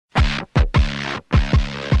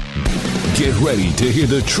Get ready to hear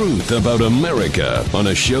the truth about America on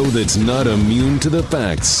a show that's not immune to the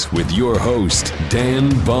facts with your host, Dan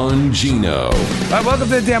Bongino. All right, welcome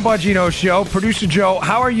to the Dan Bongino Show. Producer Joe,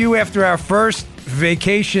 how are you after our first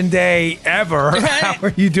vacation day ever? How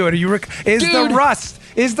are you doing? Is the rust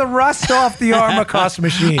off the Armacost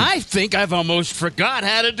machine? I think I've almost forgot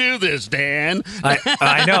how to do this, Dan.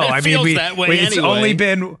 I know. I mean, it's anyway. only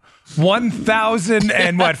been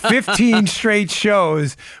 1,015 straight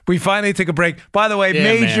shows. We finally took a break. By the way,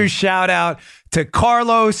 major shout out to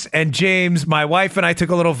Carlos and James. My wife and I took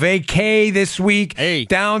a little vacay this week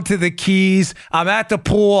down to the Keys. I'm at the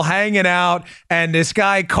pool hanging out, and this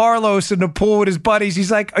guy Carlos in the pool with his buddies, he's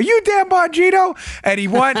like, "Are you Dan Bongino?" And he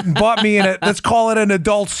went and bought me let's call it an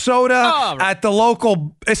adult soda at the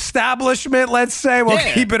local establishment, let's say. We'll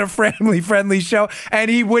keep it a friendly show. And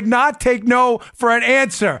he would not take no for an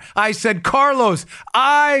answer. I said, "Carlos,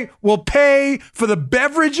 I will pay for the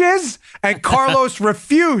beverages." And Carlos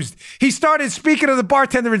refused. He started speaking to the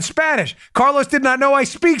bartender in Spanish. Carlos did not know I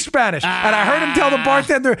speak Spanish. And I heard him tell the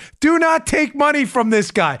bartender, "Do not take money from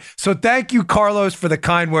this guy." So thank you, Carlos, for the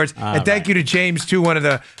kind words. And thank you to James, too, one of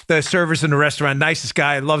the servers in the restaurant. Nicest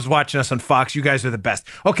guy. Loves watching us on Fox. You guys are the best.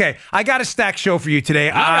 Okay, I got a stacked show for you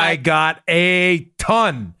today. I got a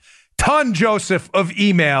ton, Joseph, of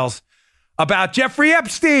emails about Jeffrey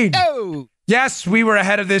Epstein. Oh. Yes, we were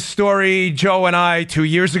ahead of this story, Joe and I, 2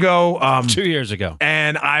 years ago. 2 years ago.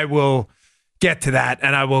 And I will get to that,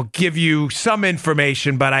 and I will give you some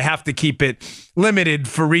information, but I have to keep it limited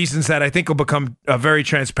for reasons that I think will become very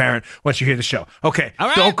transparent once you hear the show. Okay,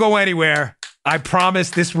 Don't go anywhere. I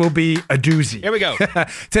promise this will be a doozy. Here we go.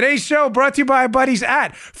 Today's show brought to you by our buddies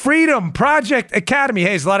at Freedom Project Academy. Hey,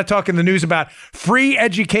 there's a lot of talk in the news about free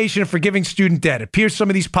education and forgiving student debt. It appears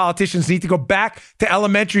some of these politicians need to go back to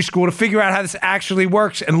elementary school to figure out how this actually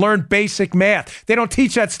works and learn basic math. They don't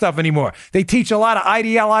teach that stuff anymore. They teach a lot of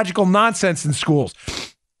ideological nonsense in schools.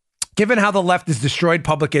 Given how the left has destroyed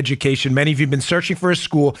public education, many of you have been searching for a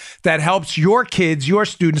school that helps your kids, your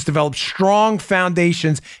students, develop strong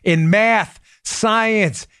foundations in math,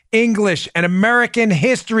 science, English, and American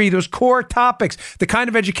history, those core topics, the kind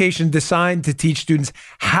of education designed to teach students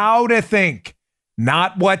how to think,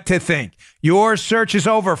 not what to think. Your search is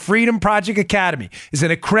over. Freedom Project Academy is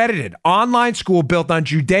an accredited online school built on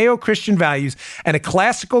Judeo-Christian values and a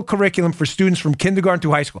classical curriculum for students from kindergarten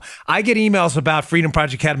to high school. I get emails about Freedom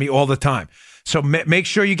Project Academy all the time. So make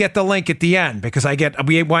sure you get the link at the end, because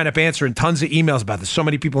we wind up answering tons of emails about this. So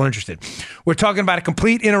many people are interested. We're talking about a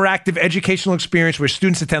complete interactive educational experience where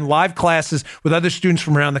students attend live classes with other students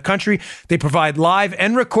from around the country. They provide live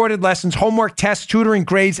and recorded lessons, homework, tests, tutoring,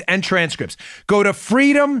 grades, and transcripts. Go to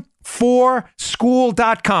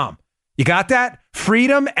freedom4school.com. You got that?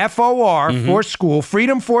 Freedom, F-O-R, for school,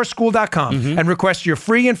 freedom4school.com, and request your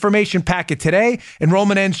free information packet today.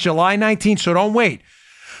 Enrollment ends July 19th, so don't wait.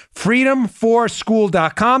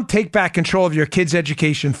 freedom4school.com. Take back control of your kids'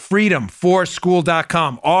 education.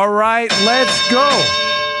 freedom4school.com. All right, let's go.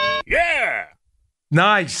 Yeah.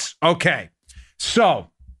 Nice. Okay.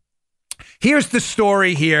 So here's the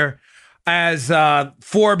story here. As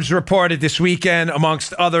Forbes reported this weekend,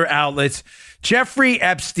 amongst other outlets, Jeffrey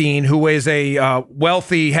Epstein, who is a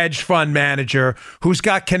wealthy hedge fund manager who's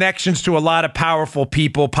got connections to a lot of powerful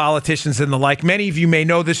people, politicians and the like. Many of you may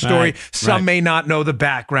know this story. Some may not know the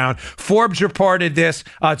background. Forbes reported this.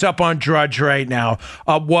 It's up on Drudge right now.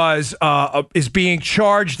 Is being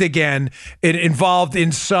charged again. Involved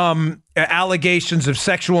in some allegations of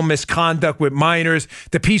sexual misconduct with minors.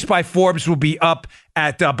 The piece by Forbes will be up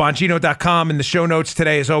at Bongino.com in the show notes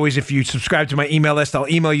today. As always, if you subscribe to my email list, I'll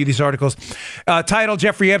email you these articles. Titled,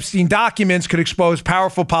 Jeffrey Epstein Documents Could Expose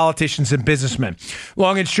Powerful Politicians and Businessmen.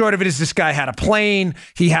 Long and short of it is this guy had a plane.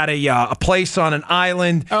 He had a place on an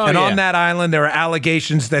island. On that island, there are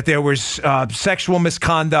allegations that there was sexual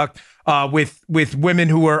misconduct with women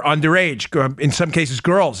who were underage, in some cases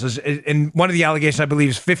girls. And one of the allegations, I believe,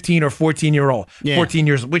 is 15 or 14-year-old, 14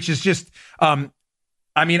 years, which is just,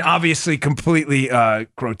 obviously completely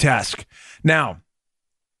grotesque. Now,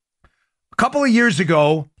 a couple of years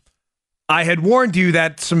ago, I had warned you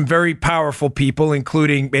that some very powerful people,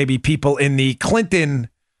 including maybe people in the Clinton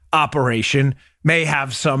operation, may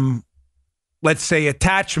have some, let's say,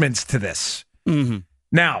 attachments to this.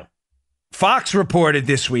 Now, Fox reported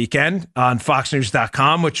this weekend on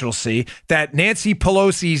foxnews.com, which you'll see, that Nancy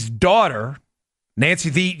Pelosi's daughter,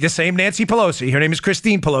 the same Nancy Pelosi, her name is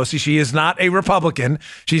Christine Pelosi. She is not a Republican.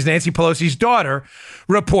 She's Nancy Pelosi's daughter,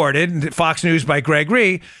 reported, Fox News by Greg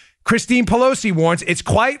Ree. Christine Pelosi warns it's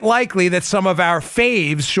quite likely that some of our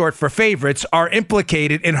faves, short for favorites, are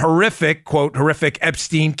implicated in horrific, quote, horrific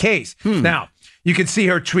Epstein case. Now, You can see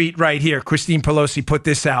her tweet right here. Christine Pelosi put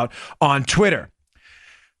this out on Twitter.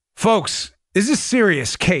 Folks, this is a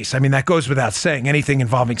serious case. I mean, that goes without saying. Anything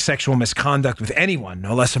involving sexual misconduct with anyone,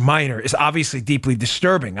 no less a minor, is obviously deeply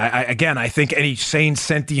disturbing. I think any sane,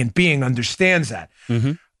 sentient being understands that.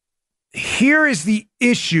 Mm-hmm. Here is the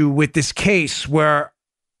issue with this case where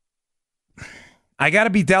I got to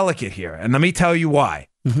be delicate here, and let me tell you why.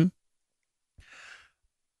 Mm-hmm.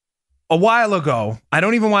 A while ago, I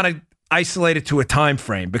don't even want to isolate it to a time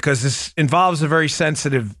frame because this involves a very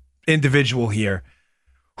sensitive individual here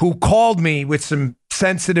who called me with some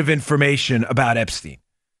sensitive information about Epstein.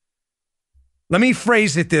 Let me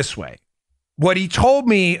phrase it this way. What he told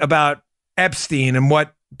me about Epstein and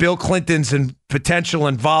what Bill Clinton's potential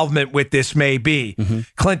involvement with this may be. Mm-hmm.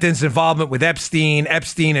 Clinton's involvement with Epstein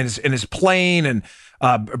in his plane and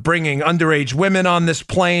bringing underage women on this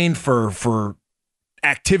plane for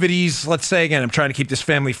activities, let's say. Again, I'm trying to keep this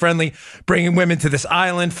family friendly. Bringing women to this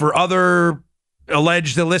island for other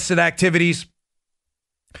alleged illicit activities.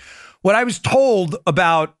 What I was told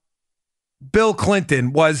about Bill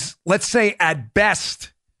Clinton was, let's say at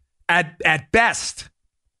best, and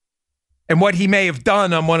what he may have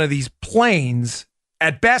done on one of these planes,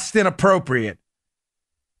 at best inappropriate,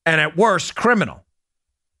 and at worst criminal.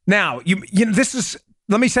 Now, you know, this is,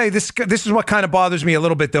 let me say this is what kind of bothers me a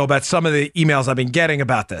little bit, though, about some of the emails I've been getting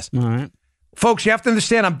about this. All right. Folks, you have to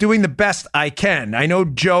understand I'm doing the best I can. I know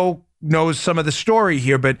Joe knows some of the story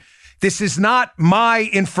here, but this is not my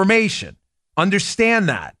information. Understand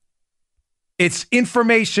that. It's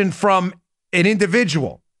information from an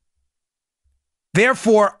individual.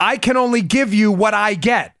 Therefore, I can only give you what I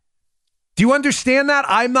get. Do you understand that?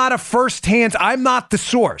 I'm not I'm not the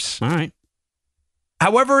source. All right.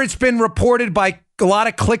 However, it's been reported by a lot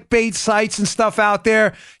of clickbait sites and stuff out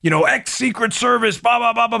there, you know, ex-Secret Service, blah,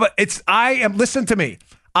 blah, blah, blah, blah. Listen to me.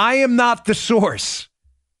 I am not the source.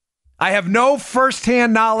 I have no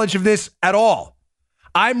firsthand knowledge of this at all.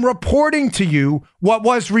 I'm reporting to you what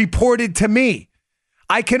was reported to me.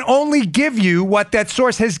 I can only give you what that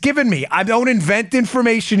source has given me. I don't invent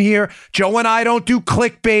information here. Joe and I don't do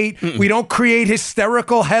clickbait. Mm-mm. We don't create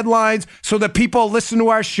hysterical headlines so that people listen to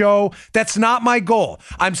our show. That's not my goal.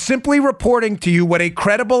 I'm simply reporting to you what a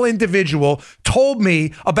credible individual told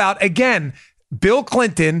me about, again, Bill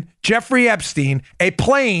Clinton, Jeffrey Epstein, a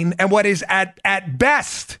plane, and what is at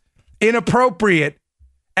best inappropriate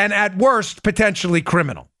and at worst potentially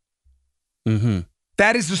criminal. Mm-hmm.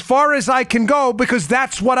 That is as far as I can go because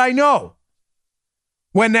that's what I know.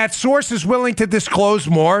 When that source is willing to disclose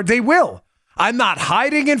more, they will. I'm not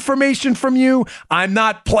hiding information from you. I'm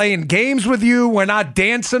not playing games with you. We're not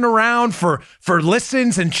dancing around for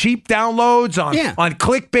listens and cheap downloads on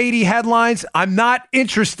clickbaity headlines. I'm not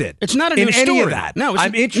interested. It's not a new story. Any of that. No,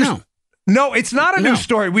 I'm interested. No. No, it's not a new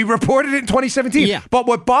story. We reported it in 2017. Yeah. But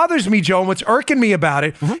what bothers me, Joe, and what's irking me about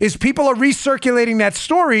it is people are recirculating that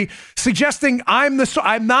story, suggesting I'm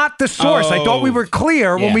not the source. I thought we were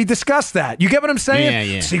clear when we discussed that. You get what I'm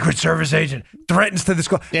saying? Yeah. Secret Service agent threatens to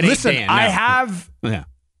disclose. Listen, Dan, no. I have... Yeah.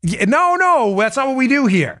 No, that's not what we do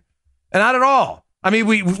here. And not at all. I mean,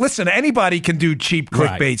 listen, anybody can do cheap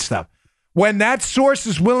clickbait stuff. When that source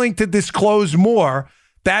is willing to disclose more,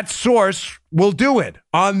 that source will do it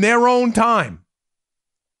on their own time.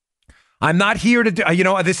 I'm not here to do,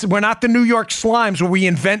 we're not the New York Slimes where we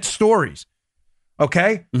invent stories.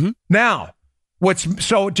 Okay? Mm-hmm. Now,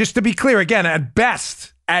 just to be clear, again, at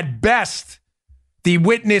best, the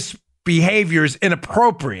witness behavior is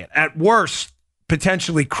inappropriate. At worst,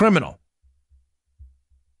 potentially criminal.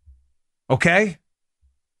 Okay?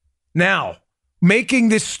 Now, making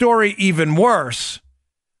this story even worse,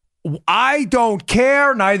 I don't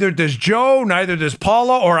care, neither does Joe, neither does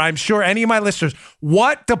Paula, or I'm sure any of my listeners,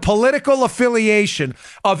 what the political affiliation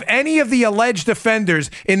of any of the alleged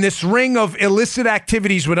offenders in this ring of illicit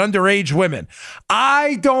activities with underage women.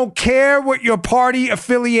 I don't care what your party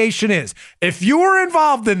affiliation is. If you were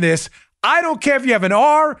involved in this, I don't care if you have an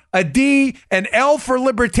R, a D, an L for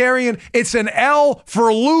libertarian. It's an L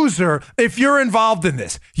for loser if you're involved in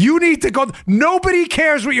this. You need to go. Nobody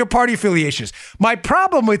cares what your party affiliation is. My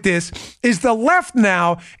problem with this is the left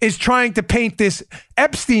now is trying to paint this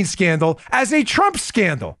Epstein scandal as a Trump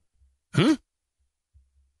scandal.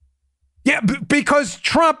 Yeah, because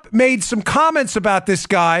Trump made some comments about this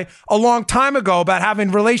guy a long time ago about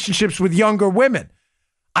having relationships with younger women.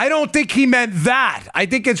 I don't think he meant that. I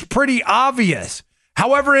think it's pretty obvious,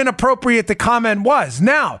 however inappropriate the comment was.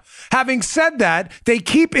 Now, having said that, they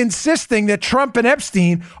keep insisting that Trump and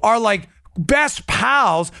Epstein are like best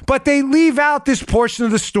pals, but they leave out this portion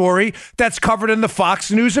of the story that's covered in the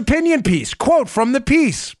Fox News opinion piece. Quote from the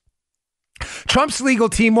piece. Trump's legal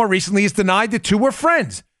team more recently has denied the two were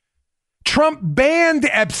friends. Trump banned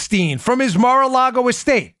Epstein from his Mar-a-Lago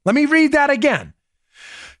estate. Let me read that again.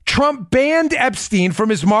 Trump banned Epstein from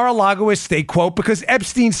his Mar-a-Lago estate, quote, because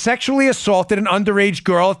Epstein sexually assaulted an underage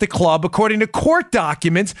girl at the club, according to court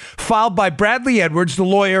documents filed by Bradley Edwards, the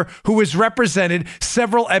lawyer who has represented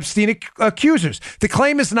several Epstein accusers. The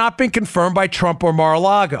claim has not been confirmed by Trump or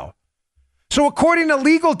Mar-a-Lago. So according to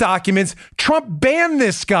legal documents, Trump banned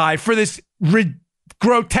this guy for this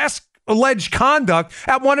grotesque alleged conduct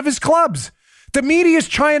at one of his clubs. The media is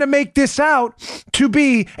trying to make this out to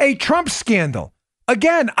be a Trump scandal.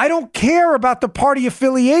 Again, I don't care about the party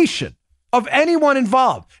affiliation of anyone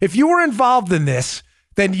involved. If you were involved in this,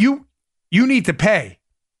 then you need to pay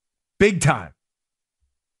big time.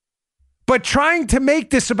 But trying to make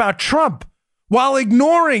this about Trump while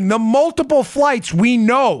ignoring the multiple flights we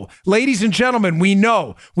know, ladies and gentlemen, we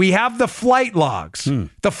know, we have the flight logs,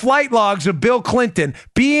 the flight logs of Bill Clinton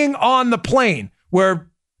being on the plane where,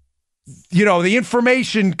 you know, the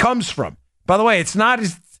information comes from. By the way, it's not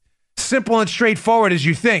as simple and straightforward as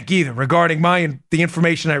you think either regarding the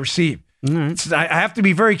information I received. I have to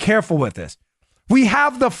be very careful with this. We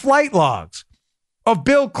have the flight logs of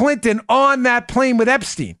Bill Clinton on that plane with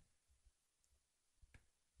Epstein.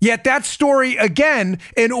 Yet that story, again,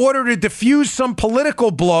 in order to diffuse some political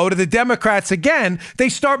blow to the Democrats again, they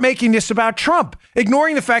start making this about Trump,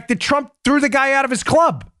 ignoring the fact that Trump threw the guy out of his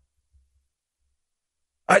club.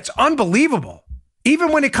 It's unbelievable.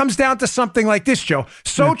 Even when it comes down to something like this, Joe,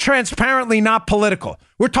 so transparently not political.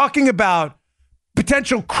 We're talking about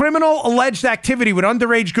potential criminal alleged activity with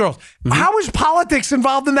underage girls. How is politics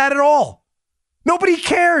involved in that at all? Nobody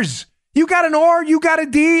cares. You got an R, you got a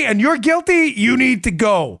D, and you're guilty, you need to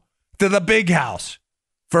go to the big house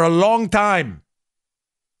for a long time.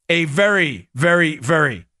 A very, very,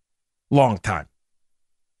 very long time.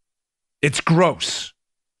 It's gross.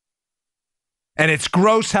 And it's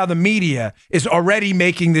gross how the media is already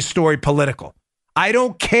making this story political. I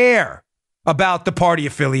don't care about the party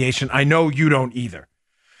affiliation. I know you don't either.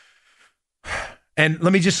 And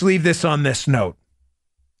let me just leave this on this note.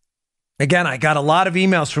 Again, I got a lot of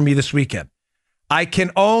emails from you this weekend. I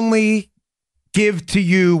can only give to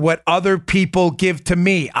you what other people give to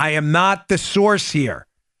me. I am not the source here.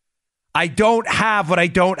 I don't have what I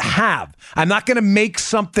don't have. I'm not going to make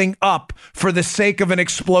something up for the sake of an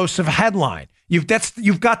explosive headline. You've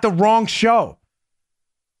got the wrong show.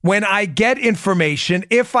 When I get information,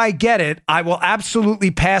 if I get it, I will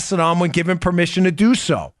absolutely pass it on when given permission to do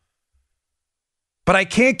so. But I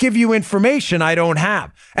can't give you information I don't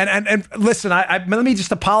have. And listen, let me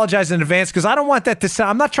just apologize in advance because I don't want that to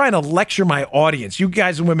sound, I'm not trying to lecture my audience. You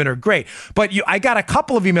guys and women are great. But I got a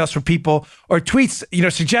couple of emails from people or tweets,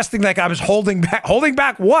 suggesting like I was holding back. Holding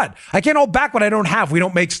back what? I can't hold back what I don't have. We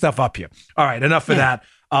don't make stuff up here. All right, enough of that.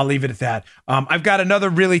 I'll leave it at that. I've got another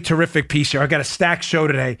really terrific piece here. I've got a stacked show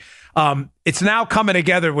today. It's now coming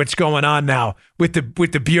together what's going on now with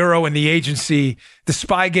the Bureau and the agency, the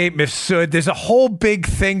Spygate, Mifsud. There's a whole big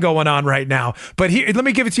thing going on right now. But here, let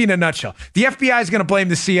me give it to you in a nutshell. The FBI is going to blame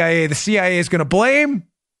the CIA. The CIA is going to blame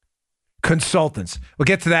consultants. We'll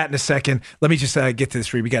get to that in a second. Let me just get to this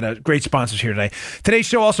for you. We got great sponsors here today. Today's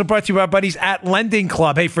show also brought to you by our buddies at Lending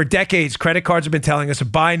Club. Hey, for decades, credit cards have been telling us to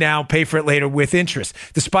buy now, pay for it later with interest.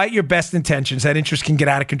 Despite your best intentions, that interest can get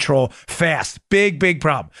out of control fast. Big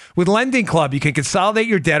problem. With Lending Club, you can consolidate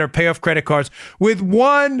your debt or pay off credit cards with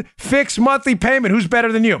one fixed monthly payment. Who's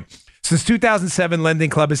better than you? Since 2007,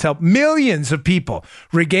 Lending Club has helped millions of people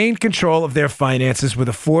regain control of their finances with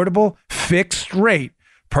affordable, fixed rate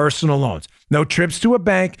personal loans. No trips to a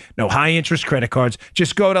bank, no high interest credit cards.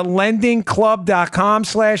 Just go to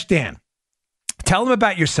lendingclub.com/Dan. Tell them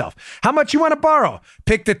about yourself, how much you want to borrow.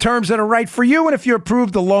 Pick the terms that are right for you. And if you're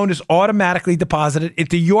approved, the loan is automatically deposited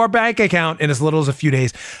into your bank account in as little as a few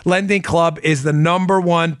days. Lending Club is the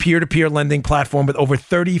 #1 peer-to-peer lending platform with over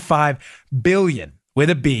 $35 billion with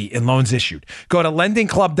a B in loans issued. Go to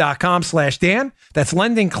lendingclub.com/Dan. That's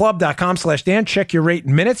lendingclub.com/Dan. Check your rate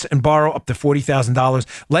in minutes and borrow up to $40,000.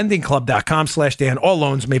 Lendingclub.com/Dan. All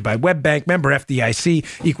loans made by WebBank, member FDIC,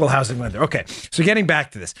 equal housing lender. Okay, so getting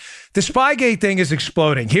back to this. The Spygate thing is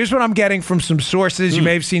exploding. Here's what I'm getting from some sources. You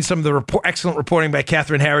may have seen some of the excellent reporting by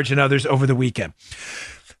Catherine Herridge and others over the weekend.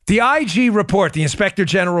 The IG report, the Inspector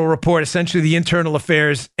General report, essentially the internal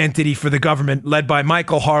affairs entity for the government led by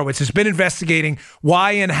Michael Horowitz, has been investigating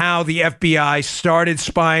why and how the FBI started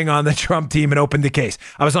spying on the Trump team and opened the case.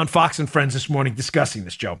 I was on Fox and Friends this morning discussing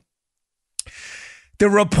this, Joe. The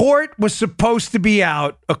report was supposed to be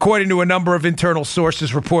out, according to a number of internal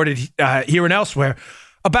sources reported here and elsewhere,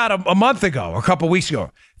 about a month ago, or a couple weeks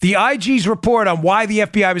ago. The IG's report on why the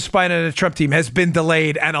FBI was spying on the Trump team has been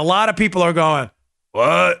delayed, and a lot of people are going,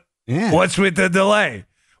 what? Yeah. What's with the delay?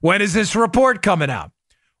 When is this report coming out?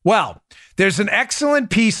 Well, there's an excellent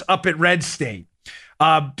piece up at Red State,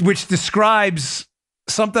 which describes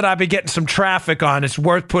something I've been getting some traffic on. It's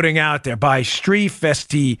worth putting out there by Streif,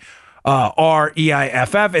 S-T-R-E-I-F-F.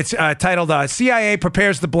 It's titled CIA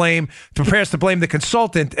prepares to blame the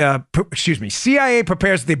consultant. CIA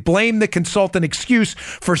prepares to blame the consultant excuse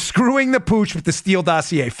for screwing the pooch with the Steele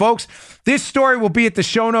dossier. Folks, this story will be at the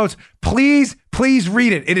show notes. Please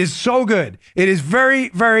read it. It is so good. It is very,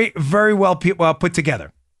 very, very well put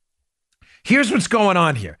together. Here's what's going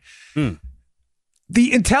on here.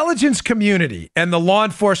 The intelligence community and the law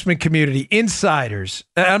enforcement community, insiders,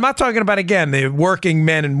 and I'm not talking about, again, the working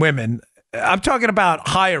men and women. I'm talking about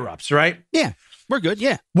higher-ups, right? Yeah, we're good,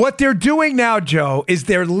 yeah. What they're doing now, Joe, is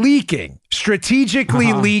they're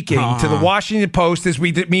strategically leaking to the Washington Post, as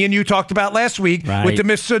me and you talked about last week with the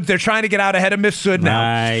Mifsud. They're trying to get out ahead of Mifsud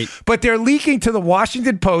now. But they're leaking to the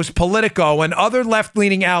Washington Post, Politico, and other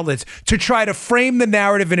left-leaning outlets to try to frame the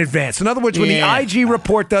narrative in advance. In other words, when the IG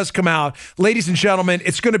report does come out, ladies and gentlemen,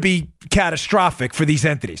 it's going to be catastrophic for these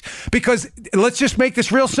entities. Because let's just make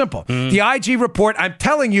this real simple. The IG report, I'm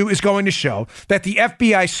telling you, is going to show that the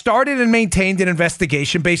FBI started and maintained an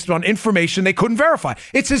investigation based on information they couldn't verify.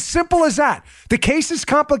 It's as simple as that. The case is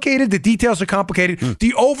complicated. The details are complicated.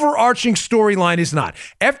 The overarching storyline is not.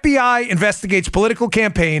 FBI investigates political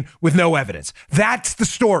campaign with no evidence. That's the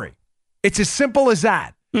story. It's as simple as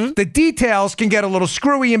that. The details can get a little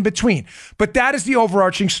screwy in between, but that is the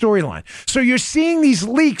overarching storyline. So you're seeing these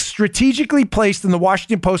leaks strategically placed in the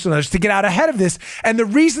Washington Post and others to get out ahead of this. And the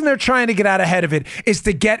reason they're trying to get out ahead of it is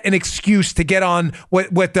to get an excuse to get on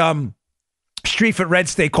what Streif at Red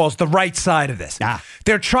State calls the right side of this.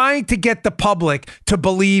 They're trying to get the public to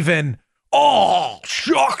believe in,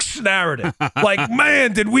 shucks narrative. Like,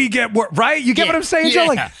 man, did we get work? Right? You get what I'm saying, Joe?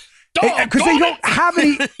 Like, because they don't have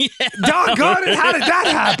any. Doggone it! How did that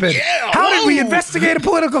happen? How did we investigate a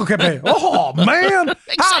political campaign? Oh man!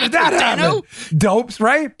 How did that happen? Dopes,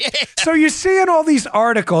 right? So you're seeing all these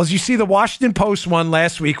articles. You see the Washington Post one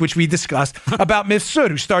last week, which we discussed, about Mifsud,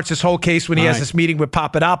 who starts this whole case when he has this meeting with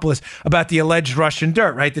Papadopoulos about the alleged Russian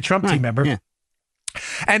dirt, right? The Trump team member. Yeah.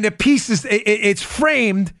 And the piece is it's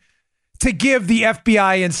framed to give the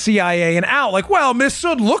FBI and CIA an out. Like, well,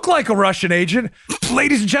 Mifsud looked like a Russian agent.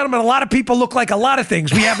 Ladies and gentlemen, a lot of people look like a lot of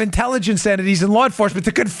things. We have intelligence entities and law enforcement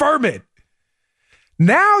to confirm it.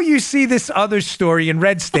 Now you see this other story in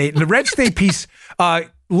Red State, and the Red State piece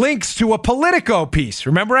links to a Politico piece.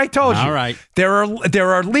 Remember I told you. All right. There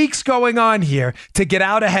are leaks going on here to get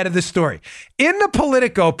out ahead of the story. In the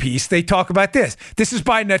Politico piece, they talk about this. This is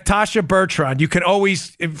by Natasha Bertrand. You can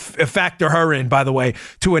always factor her in, by the way,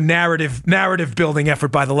 to a narrative building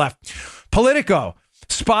effort by the left. Politico.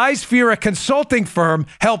 Spies fear a consulting firm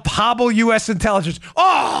help hobble U.S. intelligence.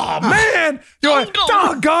 Oh, man.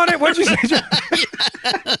 Doggone it. What'd you say?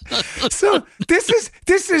 So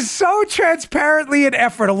this is so transparently an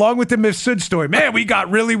effort, along with the Mifsud story. Man, we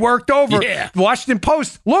got really worked over. Yeah. The Washington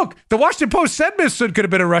Post. Look, the Washington Post said Mifsud could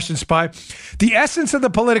have been a Russian spy. The essence of the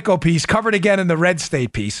Politico piece, covered again in the Red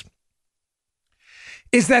State piece,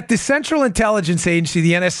 is that the Central Intelligence Agency,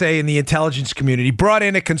 the NSA, and the intelligence community brought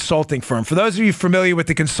in a consulting firm. For those of you familiar with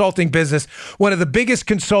the consulting business, one of the biggest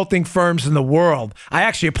consulting firms in the world. I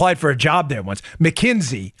actually applied for a job there once.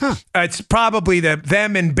 McKinsey. It's probably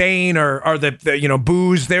them and Bain are the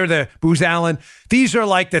Booz. They're the Booz Allen. These are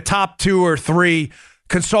like the top 2 or 3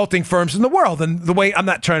 consulting firms in the world. And the way, I'm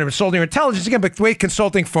not trying to insult your intelligence again, but the way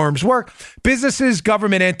consulting firms work, businesses,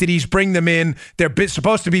 government entities bring them in. They're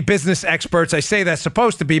supposed to be business experts. I say that's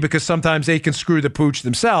supposed to be because sometimes they can screw the pooch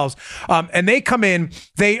themselves. And they come in,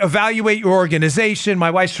 they evaluate your organization.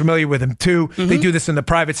 My wife's familiar with them too. They do this in the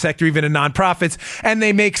private sector, even in nonprofits, and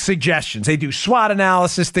they make suggestions. They do SWOT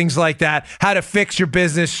analysis, things like that, how to fix your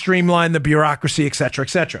business, streamline the bureaucracy, et cetera, et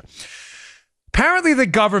cetera. Apparently, the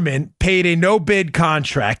government paid a no-bid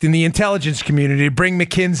contract in the intelligence community to bring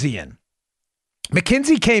McKinsey in.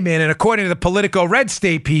 McKinsey came in and, according to the Politico Red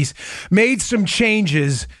State piece, made some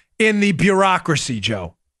changes in the bureaucracy,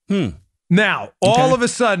 Joe. Now, all of a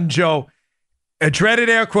sudden, Joe, a dreaded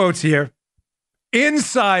air quotes here,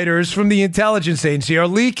 insiders from the intelligence agency are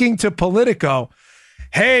leaking to Politico,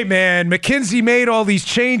 hey, man, McKinsey made all these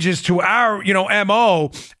changes to our, MO,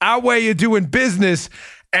 our way of doing business.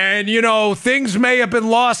 And, things may have been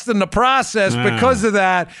lost in the process because of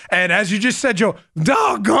that. And as you just said, Joe,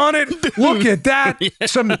 doggone it, look at that.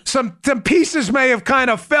 Some pieces may have kind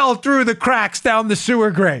of fell through the cracks down the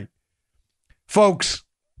sewer grate. Folks,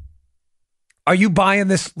 Are you buying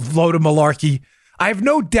this load of malarkey? I have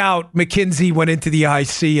no doubt McKinsey went into the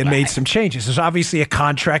IC and made some changes. There's obviously a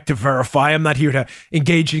contract to verify. I'm not here to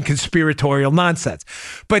engage in conspiratorial nonsense.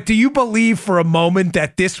 But do you believe for a moment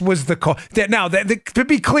that this was the call? Now, to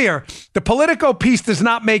be clear, the Politico piece does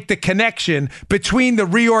not make the connection between the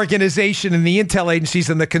reorganization and the intel agencies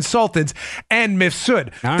and the consultants and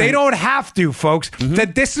Mifsud. Right. They don't have to, folks. Mm-hmm.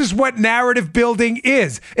 That this is what narrative building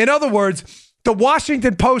is. In other words, the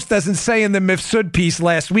Washington Post doesn't say in the Mifsud piece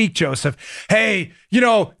last week, Joseph, hey,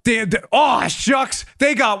 oh, shucks,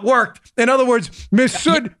 they got worked. In other words,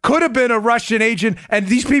 Mifsud could have been a Russian agent, and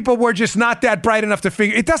these people were just not that bright enough to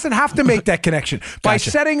figure. It doesn't have to make that connection. By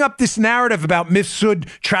setting up this narrative about Mifsud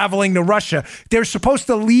traveling to Russia, they're supposed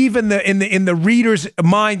to leave in the reader's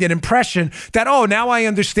mind an impression that, oh, now I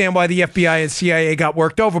understand why the FBI and CIA got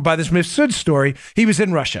worked over by this Mifsud story. He was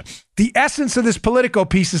in Russia. The essence of this Politico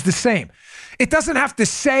piece is the same. It doesn't have to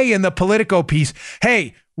say in the Politico piece,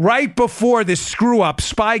 hey, right before this screw-up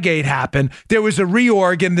Spygate happened, there was a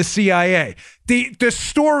reorg in the CIA. The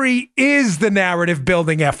story is the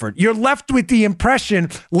narrative-building effort. You're left with the impression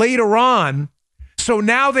later on, so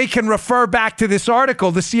now they can refer back to this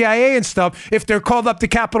article, the CIA and stuff, if they're called up to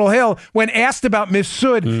Capitol Hill. When asked about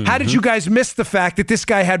Mifsud, how did you guys miss the fact that this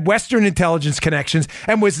guy had Western intelligence connections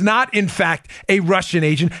and was not, in fact, a Russian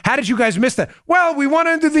agent? How did you guys miss that? Well, we went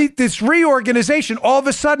into this reorganization. All of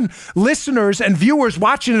a sudden, listeners and viewers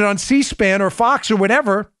watching it on C-SPAN or Fox or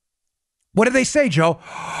whatever, what did they say, Joe?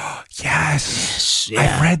 Yes, yeah.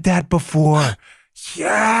 I've read that before.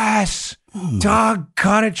 Yes.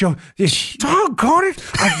 Doggone it, Joe. Doggone it.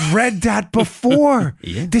 I've read that before.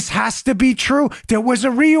 Yeah. This has to be true. There was a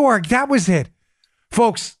reorg. That was it.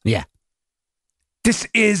 Folks. Yeah. This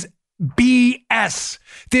is BS.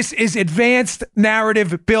 This is advanced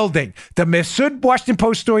narrative building. The Mifsud Washington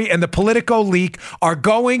Post story and the Politico leak are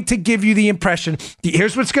going to give you the impression.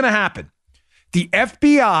 Here's what's going to happen. The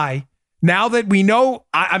FBI, now that we know,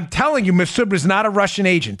 I'm telling you, Mifsud was not a Russian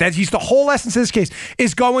agent. He's the whole essence of this case,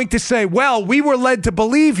 is going to say, well, we were led to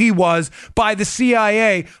believe he was by the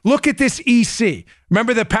CIA. Look at this EC.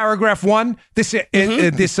 Remember the paragraph 1? It's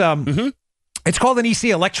called an EC,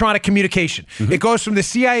 electronic communication. It goes from the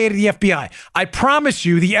CIA to the FBI. I promise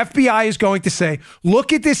you, the FBI is going to say,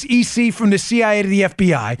 look at this EC from the CIA to the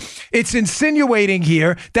FBI. It's insinuating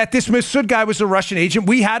here that this Mifsud guy was a Russian agent.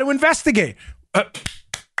 We had to investigate.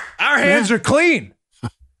 Our hands are clean.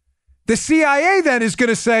 The CIA then is going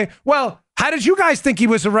to say, well, how did you guys think he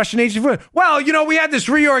was a Russian agent? Well, we had this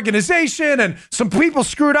reorganization and some people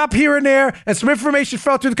screwed up here and there and some information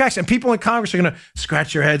fell through the cracks, and people in Congress are going to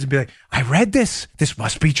scratch their heads and be like, I read this. This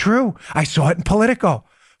must be true. I saw it in Politico.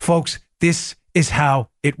 Folks, this is how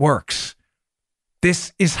it works.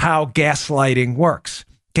 This is how gaslighting works.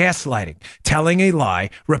 Gaslighting, telling a lie,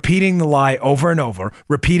 repeating the lie over and over,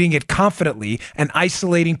 repeating it confidently, and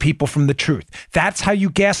isolating people from the truth. That's how you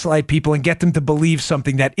gaslight people and get them to believe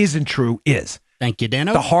something that isn't true is. Thank you,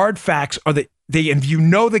 Dano. The hard facts are and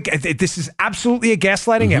this is absolutely a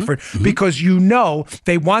gaslighting effort because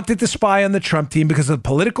they wanted to spy on the Trump team because of the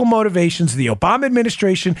political motivations of the Obama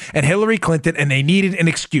administration and Hillary Clinton, and they needed an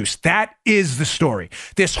excuse. That is the story.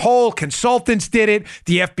 This whole consultants did it,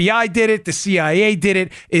 the FBI did it, the CIA did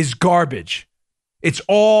it, is garbage. It's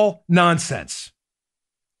all nonsense.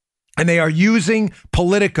 And they are using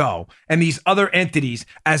Politico and these other entities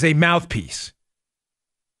as a mouthpiece.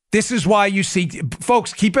 This is why you see,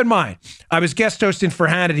 folks, keep in mind, I was guest hosting for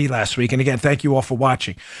Hannity last week. And again, thank you all for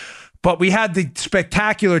watching. But we had the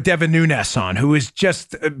spectacular Devin Nunes on, who has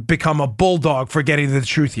just become a bulldog for getting to the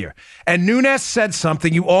truth here. And Nunes said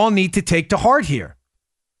something you all need to take to heart here.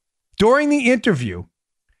 During the interview,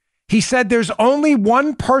 he said there's only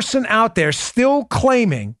one person out there still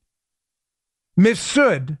claiming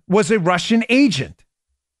Mifsud was a Russian agent.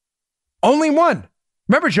 Only one.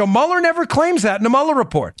 Remember, Joe, Mueller never claims that in the Mueller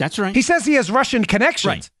report. That's right. He says he has Russian connections.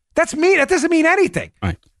 Right. That doesn't mean anything.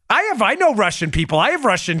 Right. I know Russian people. I have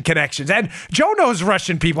Russian connections. And Joe knows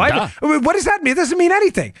Russian people. What does that mean? It doesn't mean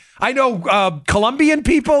anything. I know Colombian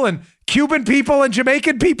people and Cuban people and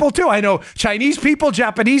Jamaican people too. I know Chinese people,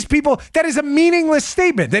 Japanese people. That is a meaningless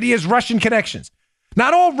statement that he has Russian connections.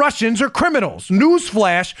 Not all Russians are criminals.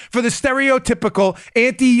 Newsflash for the stereotypical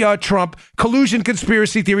anti-Trump collusion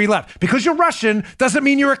conspiracy theory left. Because you're Russian doesn't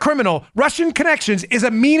mean you're a criminal. Russian connections is a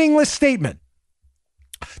meaningless statement.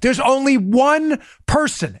 There's only one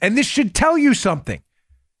person, and this should tell you something,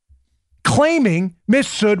 claiming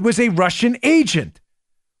Mifsud was a Russian agent,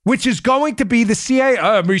 which is going to be the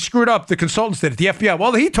CIA. We screwed up. The consultants did it. The FBI.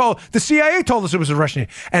 Well, the CIA told us it was a Russian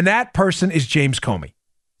agent. And that person is James Comey.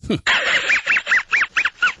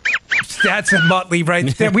 That's a Muttley right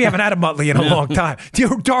there. We haven't had a Muttley in a long time.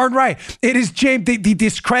 You're darn right. It is James, the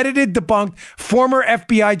discredited, debunked former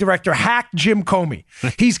FBI director, hack Jim Comey.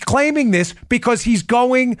 He's claiming this because he's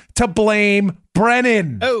going to blame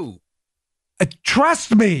Brennan. Oh.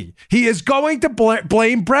 Trust me, he is going to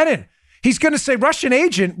blame Brennan. He's going to say, Russian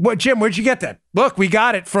agent. What, Jim, where'd you get that? Look, we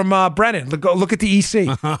got it from Brennan. Look at the EC.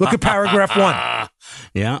 Look at paragraph 1.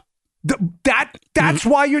 Yeah. That's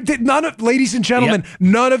why ladies and gentlemen,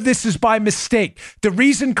 none of this is by mistake. The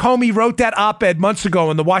reason Comey wrote that op-ed months ago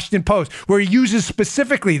in the Washington Post, where he uses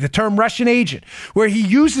specifically the term Russian agent, where he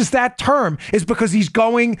uses that term is because he's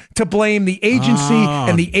going to blame the agency,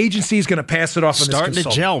 and the agency is going to pass it off on this consultant.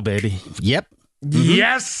 Starting to gel, baby. Yep. Mm-hmm.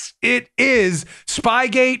 Yes, it is.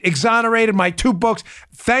 Spygate, Exonerated, my 2 books.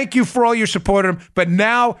 Thank you for all your support of them. But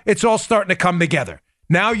now it's all starting to come together.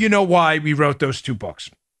 Now you know why we wrote those 2 books.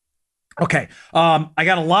 Okay, I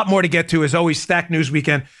got a lot more to get to. As always, stacked news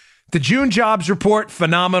weekend. The June jobs report,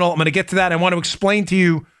 phenomenal. I'm going to get to that. I want to explain to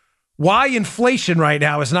you why inflation right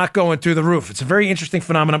now is not going through the roof. It's a very interesting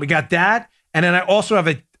phenomenon. We got that. And then I also have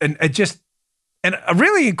a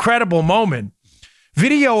really incredible moment.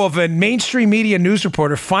 Video of a mainstream media news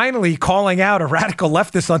reporter finally calling out a radical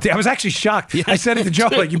leftist on TV. I was actually shocked. Yeah. I said it to Joe,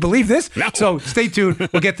 like, you believe this? No. So stay tuned.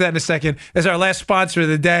 We'll get to that in a second. As our last sponsor of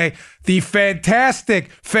the day, the fantastic,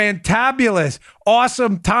 fantabulous,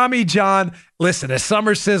 awesome Tommy John. Listen, as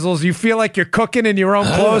summer sizzles, you feel like you're cooking in your own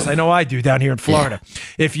clothes. I know I do down here in Florida. Yeah.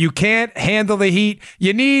 If you can't handle the heat,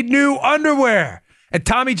 you need new underwear. And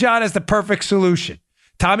Tommy John has the perfect solution.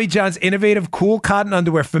 Tommy John's innovative, cool cotton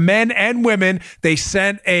underwear for men and women. They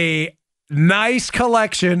sent a nice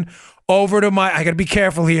collection over to I got to be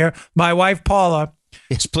careful here, my wife, Paula.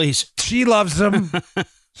 Yes, please. She loves them.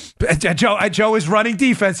 Joe is running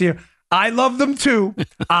defense here. I love them too.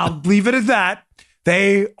 I'll leave it at that.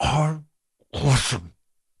 They are awesome.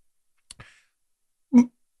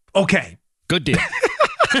 Okay. Good deal.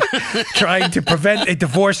 Trying to prevent a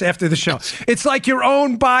divorce after the show. It's like your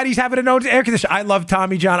own body's having an own air conditioner. I love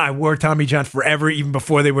Tommy John. I wore Tommy John forever, even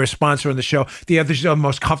before they were a sponsor on the show. They're the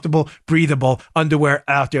most comfortable, breathable underwear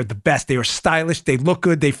out there. The best. They are stylish. They look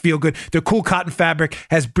good. They feel good. Their cool cotton fabric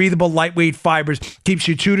has breathable, lightweight fibers. Keeps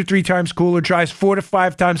you 2 to 3 times cooler. Dries 4 to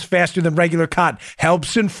 5 times faster than regular cotton.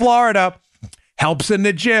 Helps in Florida. Helps in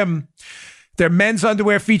the gym. Their men's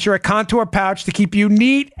underwear feature a contour pouch to keep you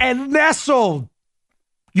neat and nestled.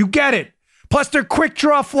 You get it. Plus, their quick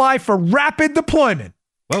draw fly for rapid deployment.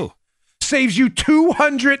 Whoa. Saves you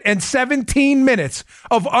 217 minutes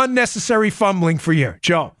of unnecessary fumbling for you.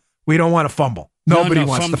 Joe, we don't want to fumble. Nobody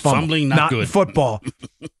wants to fumble. Fumbling, not good. In football.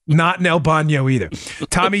 Not in El Baño either.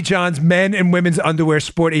 Tommy John's men and women's underwear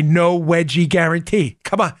sport a no wedgie guarantee.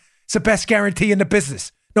 Come on. It's the best guarantee in the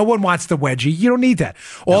business. No one wants the wedgie. You don't need that.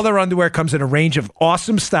 All their underwear comes in a range of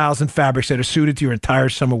awesome styles and fabrics that are suited to your entire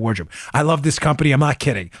summer wardrobe. I love this company. I'm not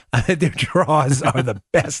kidding. Their drawers are the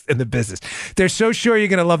best in the business. They're so sure you're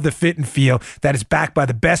going to love the fit and feel that is backed by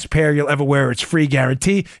the best pair you'll ever wear. It's free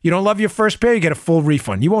guarantee. You don't love your first pair, you get a full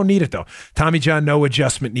refund. You won't need it, though. Tommy John, no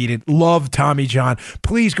adjustment needed. Love Tommy John.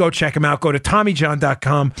 Please go check them out. Go to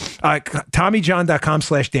TommyJohn.com,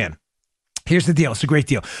 TommyJohn.com/Dan. Here's the deal. It's a great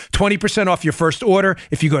deal. 20% off your first order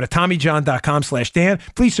if you go to TommyJohn.com/Dan.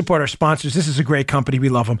 Please support our sponsors. This is a great company. We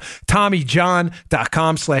love them.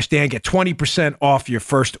 TommyJohn.com/Dan. Get 20% off your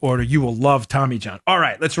first order. You will love Tommy John. All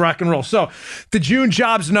right, let's rock and roll. So the June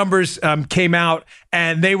jobs numbers came out,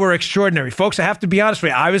 and they were extraordinary. Folks, I have to be honest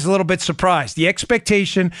with you. I was a little bit surprised. The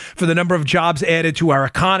expectation for the number of jobs added to our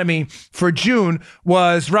economy for June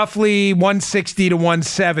was roughly 160 to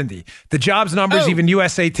 170. The jobs numbers, even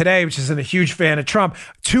USA Today, which isn't a huge fan of Trump,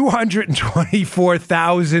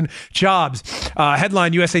 224,000 jobs.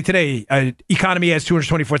 Headline USA Today, economy has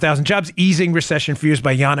 224,000 jobs, easing recession fears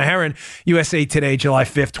by Yana Heron, USA Today, July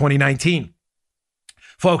 5th, 2019.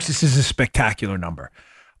 Folks, this is a spectacular number.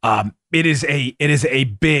 It is a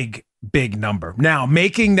big number. Now,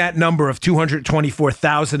 making that number of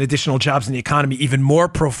 224,000 additional jobs in the economy even more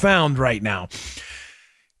profound right now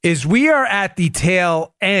is we are at the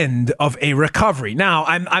tail end of a recovery. Now,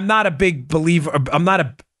 I'm not a big believer.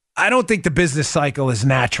 I don't think the business cycle is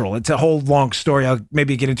natural. It's a whole long story. I'll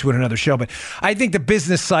maybe get into it in another show, but I think the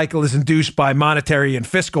business cycle is induced by monetary and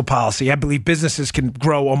fiscal policy. I believe businesses can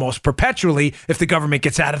grow almost perpetually if the government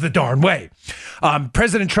gets out of the darn way.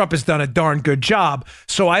 President Trump has done a darn good job,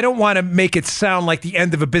 so I don't want to make it sound like the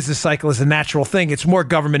end of a business cycle is a natural thing. It's more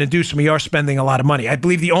government induced, and we are spending a lot of money. I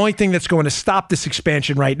believe the only thing that's going to stop this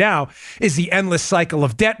expansion right now is the endless cycle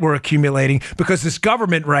of debt we're accumulating because this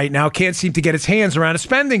government right now can't seem to get its hands around a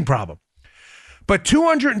spending problem. But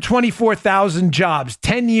 224,000 jobs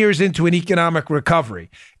 10 years into an economic recovery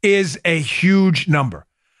is a huge number.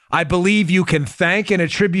 I believe you can thank and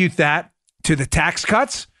attribute that to the tax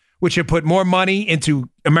cuts, which have put more money into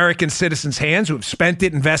American citizens' hands who have spent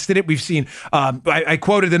it, invested it. We've seen, I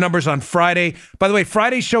quoted the numbers on Friday. By the way,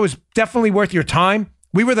 Friday's show is definitely worth your time.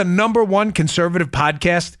 We were the #1 conservative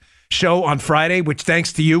podcast show on Friday, which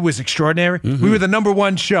thanks to you was extraordinary. Mm-hmm. We were the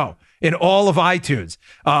 #1 show in all of iTunes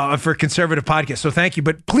for conservative podcasts. So thank you.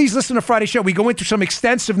 But please listen to Friday's show. We go into some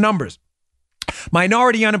extensive numbers.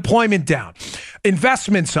 Minority unemployment down,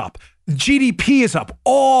 investments up, GDP is up.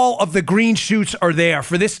 All of the green shoots are there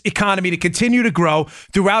for this economy to continue to grow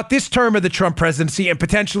throughout this term of the Trump presidency and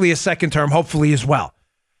potentially a second term, hopefully as well.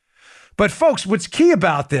 But folks, what's key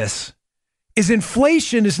about this is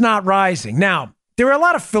inflation is not rising. Now, there are a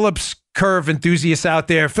lot of Phillips curve enthusiasts out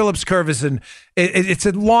there. Phillips curve is it's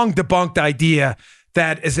a long debunked idea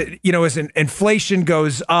that as inflation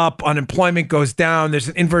goes up, unemployment goes down. There's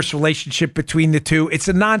an inverse relationship between the two. It's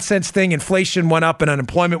a nonsense thing. Inflation went up and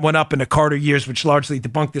unemployment went up in the Carter years, which largely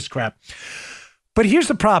debunked this crap. But here's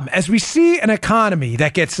the problem. As we see an economy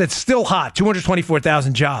that's still hot,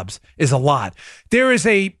 224,000 jobs is a lot. There is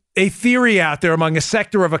a theory out there among a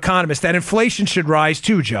sector of economists that inflation should rise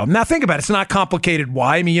too, Joe. Now think about it. It's not complicated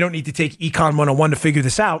why. I mean, you don't need to take Econ 101 to figure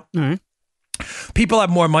this out. Mm-hmm. People have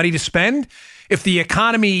more money to spend. If the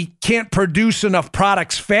economy can't produce enough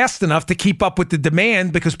products fast enough to keep up with the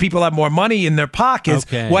demand because people have more money in their pockets,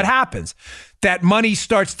 what happens? That money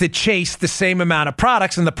starts to chase the same amount of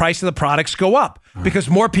products and the price of the products go up because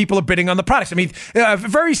more people are bidding on the products. I mean, a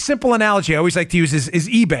very simple analogy I always like to use is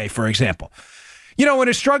eBay, for example. You know, in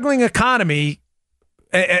a struggling economy,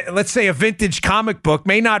 let's say a vintage comic book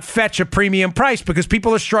may not fetch a premium price because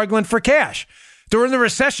people are struggling for cash. During the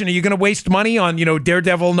recession, are you going to waste money on,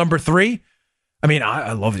 Daredevil #3? I mean,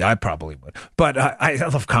 I probably would, but I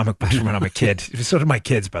love comic books from when I'm a kid. So do my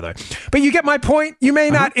kids, by the way. But you get my point. You may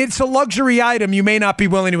not, it's a luxury item you may not be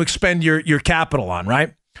willing to expend your capital on,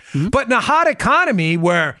 right? Mm-hmm. But in a hot economy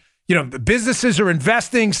where, the businesses are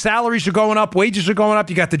investing, salaries are going up, wages are going up,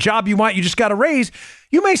 you got the job you want, you just got a raise,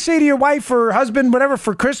 you may say to your wife or husband, whatever,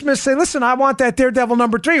 for Christmas, say, listen, I want that Daredevil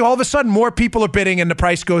 #3. All of a sudden, more people are bidding and the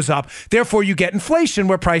price goes up. Therefore, you get inflation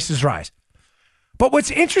where prices rise. But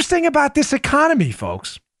what's interesting about this economy,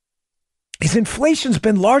 folks, is inflation's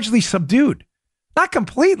been largely subdued. Not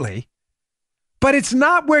completely, but it's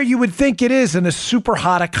not where you would think it is in a super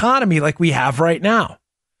hot economy like we have right now.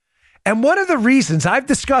 And one of the reasons I've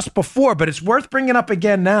discussed before, but it's worth bringing up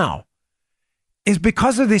again now, is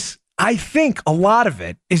because of this. I think a lot of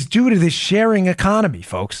it is due to this sharing economy,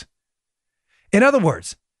 folks. In other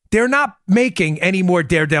words, they're not making any more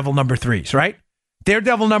Daredevil #3s, right?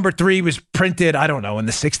 Daredevil #3 was printed, I don't know, in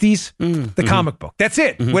the 60s, the comic book. That's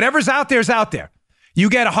it. Mm-hmm. Whatever's out there is out there. You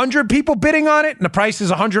get 100 people bidding on it, and the price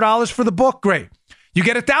is $100 for the book, great. You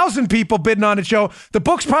get 1,000 people bidding on it, Joe, the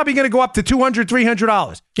book's probably going to go up to $200,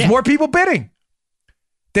 $300. Yeah. More people bidding.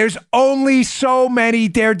 There's only so many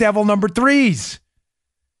Daredevil #3s.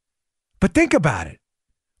 But think about it.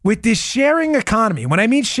 With this sharing economy, when I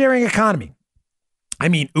mean sharing economy, I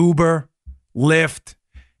mean Uber, Lyft,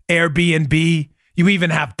 Airbnb. You even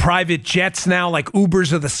have private jets now, like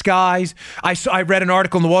Ubers of the skies. I read an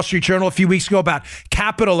article in the Wall Street Journal a few weeks ago about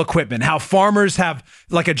capital equipment, how farmers have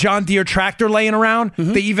like a John Deere tractor laying around.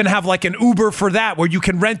 Mm-hmm. They even have like an Uber for that where you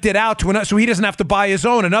can rent it out to another, so he doesn't have to buy his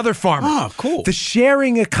own, another farmer. Oh, cool. The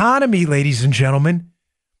sharing economy, ladies and gentlemen,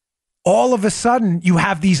 all of a sudden you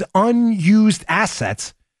have these unused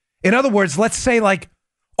assets. In other words, let's say like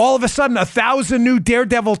all of a sudden, 1,000 new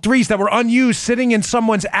Daredevil 3s that were unused sitting in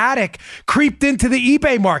someone's attic creeped into the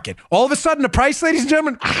eBay market. All of a sudden, the price, ladies and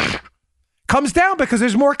gentlemen, comes down because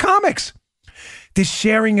there's more comics. This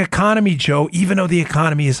sharing economy, Joe, even though the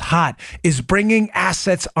economy is hot, is bringing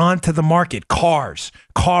assets onto the market. Cars,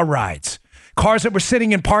 car rides. Cars that were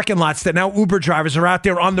sitting in parking lots that now Uber drivers are out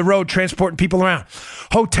there on the road transporting people around.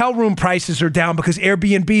 Hotel room prices are down because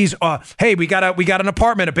Airbnbs, hey, we got an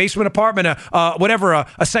apartment, a basement apartment,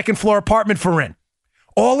 a second floor apartment for rent.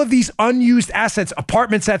 All of these unused assets,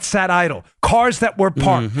 apartments that sat idle, cars that were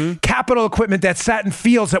parked, capital equipment that sat in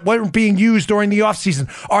fields that weren't being used during the off season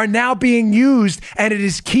are now being used, and it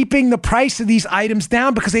is keeping the price of these items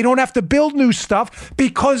down because they don't have to build new stuff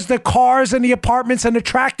because the cars and the apartments and the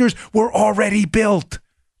tractors were already built.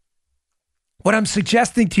 What I'm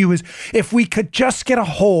suggesting to you is if we could just get a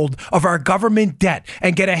hold of our government debt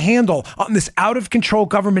and get a handle on this out-of-control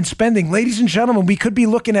government spending, ladies and gentlemen, we could be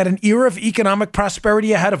looking at an era of economic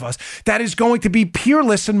prosperity ahead of us that is going to be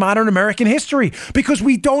peerless in modern American history because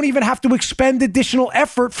we don't even have to expend additional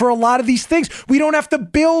effort for a lot of these things. We don't have to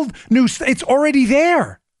build new stuff. It's already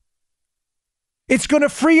there. It's going to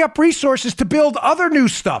free up resources to build other new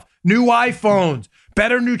stuff, new iPhones,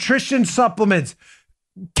 better nutrition supplements,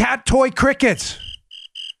 cat toy crickets.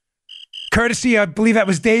 Courtesy, I believe that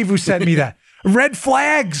was Dave who sent me that. Red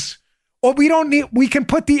flags. Or we can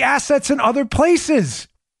put the assets in other places.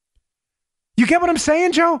 You get what I'm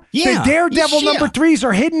saying, Joe? Yeah. The Daredevil number 3s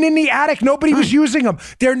are hidden in the attic. Nobody was using them.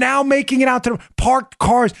 They're now making it out to parked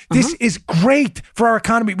cars. This is great for our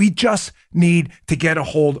economy. We just need to get a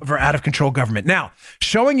hold of our out-of-control government. Now,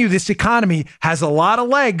 showing you this economy has a lot of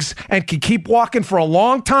legs and can keep walking for a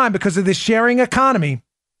long time because of this sharing economy.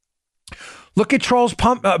 Look at Trump's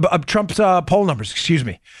poll numbers. Excuse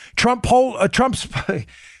me. Trump's All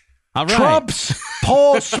right. Trump's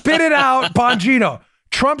poll. Spit it out, Bongino.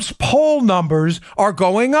 Trump's poll numbers are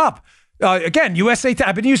going up. Again, USA.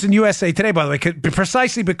 I've been using USA Today, by the way,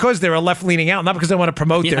 precisely because they're a left-leaning out, not because they want to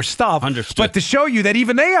promote their stuff, but to show you that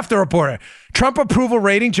even they have to report it. Trump approval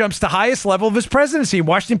rating jumps to highest level of his presidency.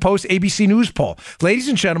 Washington Post, ABC News poll. Ladies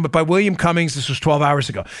and gentlemen, by William Cummings, this was 12 hours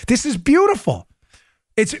ago. This is beautiful.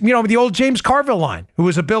 It's, the old James Carville line, who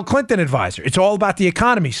was a Bill Clinton advisor. It's all about the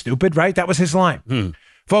economy, stupid, right? That was his line.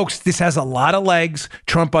 Folks, this has a lot of legs.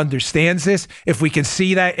 Trump understands this. If we can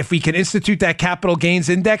see that, if we can institute that capital gains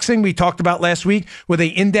indexing we talked about last week, where they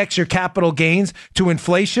index your capital gains to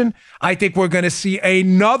inflation, I think we're going to see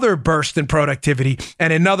another burst in productivity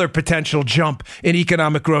and another potential jump in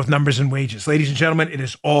economic growth numbers and wages. Ladies and gentlemen, it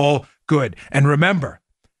is all good. And remember,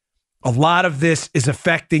 a lot of this is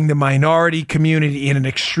affecting the minority community in an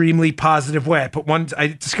extremely positive way. I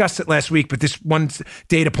discussed it last week, but this one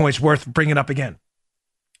data point is worth bringing up again.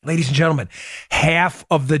 Ladies and gentlemen, half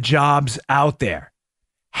of the jobs out there,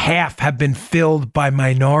 half have been filled by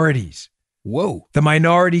minorities. Whoa. The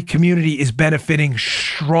minority community is benefiting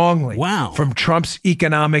strongly from Trump's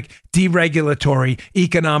economic, deregulatory,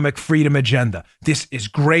 economic freedom agenda. This is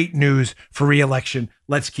great news for re-election.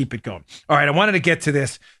 Let's keep it going. All right, I wanted to get to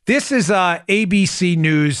this. This is ABC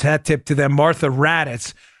News, hat tip to them, Martha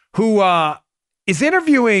Raddatz, who is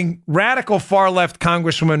interviewing radical far-left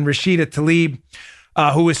Congresswoman Rashida Tlaib,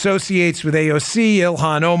 who associates with AOC,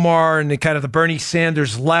 Ilhan Omar, and the Bernie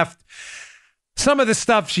Sanders left. Some of the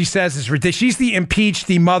stuff she says is ridiculous. She's the impeached,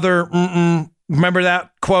 the mother. Remember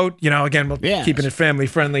that quote? Again, we're keeping it family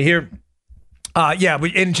friendly here.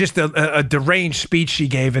 In just a deranged speech she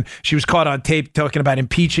gave, and she was caught on tape talking about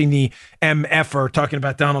impeaching the MFer, talking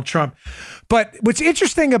about Donald Trump. But what's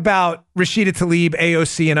interesting about Rashida Tlaib,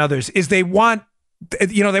 AOC, and others is they want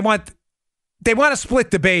to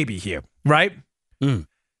split the baby here, right?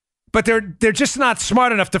 But they're just not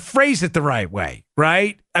smart enough to phrase it the right way,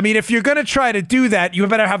 right? I mean, if you're going to try to do that, you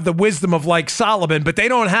better have the wisdom of Solomon, but they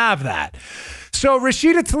don't have that. So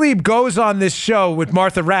Rashida Tlaib goes on this show with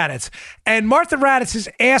Martha Raddatz, and Martha Raddatz is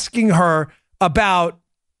asking her about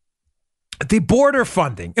the border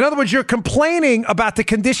funding. In other words, you're complaining about the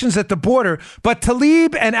conditions at the border, but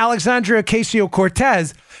Tlaib and Alexandria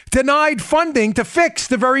Ocasio-Cortez denied funding to fix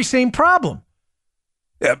the very same problem.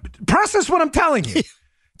 Process what I'm telling you.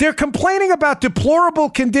 They're complaining about deplorable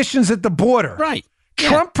conditions at the border. Right.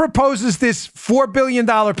 Trump proposes this $4 billion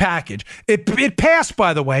package. It passed,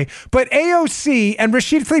 by the way, but AOC and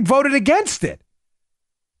Rashida Tlaib voted against it.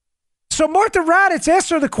 So Martha Raddatz asked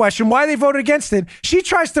her the question why they voted against it. She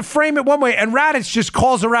tries to frame it one way, and Raddatz just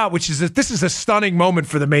calls her out, this is a stunning moment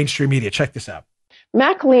for the mainstream media. Check this out.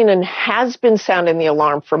 McLennan has been sounding the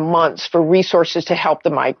alarm for months for resources to help the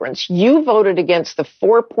migrants. You voted against the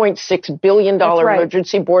 $4.6 billion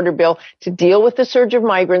emergency border bill to deal with the surge of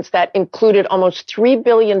migrants that included almost $3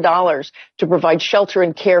 billion to provide shelter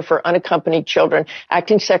and care for unaccompanied children.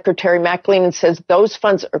 Acting Secretary McLennan says those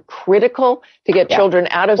funds are critical to get children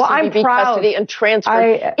out of CBP custody and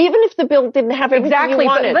transferred, even if the bill didn't have everything you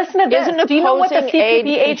wanted. But listen to this. Do you know what the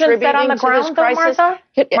CBP agent said on the ground, though, Martha?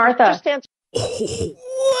 Martha.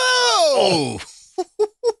 Whoa!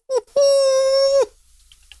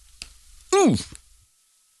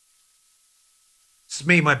 It's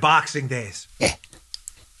me, my boxing days. I'm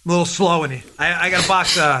a little slow in it. I got to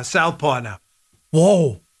box southpaw now.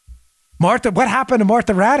 Whoa. Martha, what happened to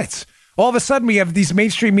Martha Raddatz? All of a sudden, we have these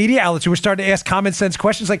mainstream media outlets who are starting to ask common sense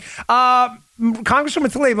questions like,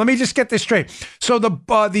 Congresswoman Tlaib, let me just get this straight. So the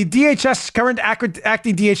DHS, current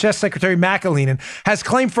acting DHS Secretary McAleenan, has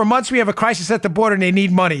claimed for months we have a crisis at the border and they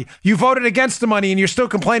need money. You voted against the money and you're still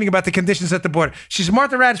complaining about the conditions at the border.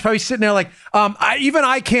 Martha Raddatz probably sitting there like, even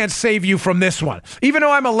I can't save you from this one. Even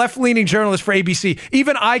though I'm a left-leaning journalist for ABC,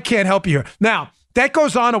 even I can't help you here. Now, that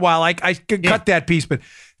goes on a while. I could cut that piece, but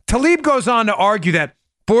Tlaib goes on to argue that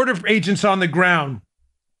border agents on the ground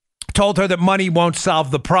told her that money won't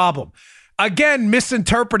solve the problem. Again,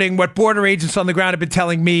 misinterpreting what border agents on the ground have been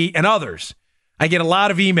telling me and others. I get a lot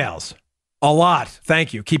of emails. A lot.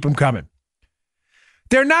 Thank you. Keep them coming.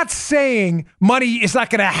 They're not saying money is not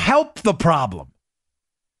going to help the problem.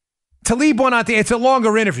 Tlaib went on to, it's a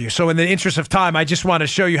longer interview, so in the interest of time, I just want to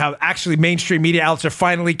show you how actually mainstream media outlets are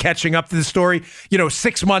finally catching up to the story.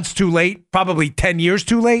 6 months too late, probably 10 years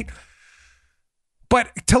too late. But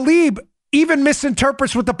Tlaib even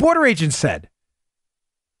misinterprets what the border agent said.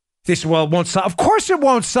 They said, well, it won't solve. Of course it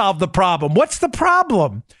won't solve the problem. What's the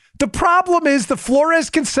problem? The problem is the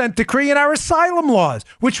Flores consent decree and our asylum laws,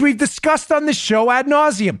 which we've discussed on this show ad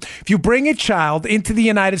nauseum. If you bring a child into the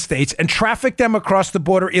United States and traffic them across the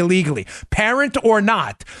border illegally, parent or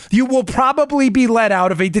not, you will probably be let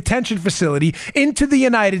out of a detention facility into the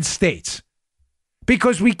United States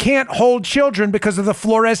because we can't hold children because of the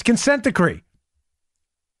Flores consent decree.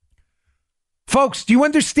 Folks, do you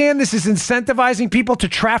understand this is incentivizing people to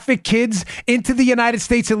traffic kids into the United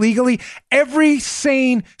States illegally? Every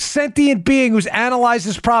sane, sentient being who's analyzed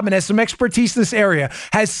this problem and has some expertise in this area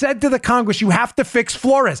has said to the Congress, you have to fix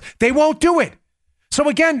Flores. They won't do it. So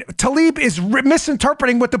again, Tlaib is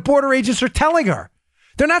misinterpreting what the border agents are telling her.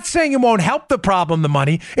 They're not saying it won't help the problem, the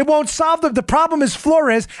money. It won't solve the problem is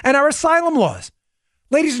Flores and our asylum laws.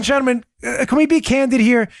 Ladies and gentlemen, can we be candid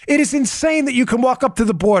here? It is insane that you can walk up to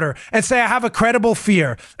the border and say, I have a credible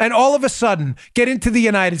fear, and all of a sudden get into the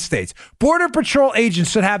United States. Border Patrol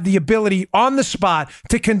agents should have the ability on the spot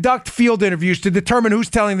to conduct field interviews to determine who's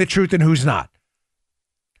telling the truth and who's not.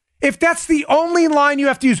 If that's the only line you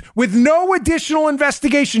have to use with no additional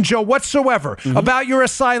investigation, Joe, whatsoever about your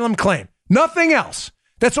asylum claim, nothing else.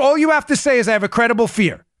 That's all you have to say is I have a credible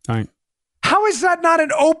fear. All right. How is that not an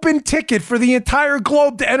open ticket for the entire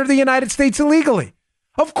globe to enter the United States illegally?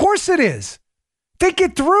 Of course it is. Think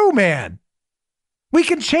it through, man. We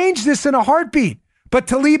can change this in a heartbeat. But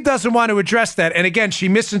Tlaib doesn't want to address that. And again, she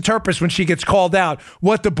misinterprets when she gets called out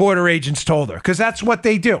what the border agents told her, because that's what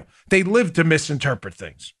they do. They live to misinterpret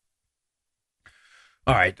things.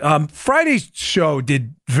 All right. Friday's show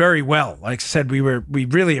did very well. Like I said, we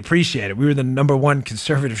really appreciate it. We were the #1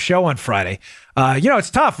 conservative show on Friday. It's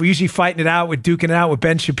tough. We're usually fighting it out duking it out with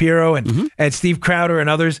Ben Shapiro and Steve Crowder and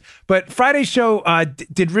others. But Friday's show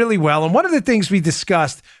did really well. And one of the things we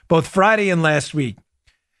discussed both Friday and last week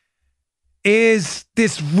is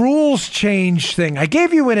this rules change thing. I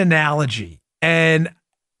gave you an analogy, and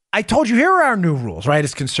I told you, here are our new rules, right?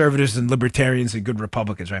 As conservatives and libertarians and good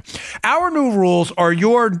Republicans, right? Our new rules are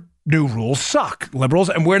your new rules, suck, liberals,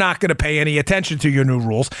 and we're not going to pay any attention to your new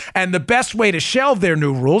rules. And the best way to shelve their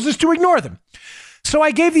new rules is to ignore them. So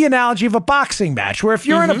I gave the analogy of a boxing match, where if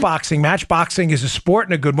you're in a boxing match, boxing is a sport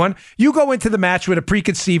and a good one, you go into the match with a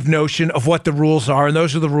preconceived notion of what the rules are, and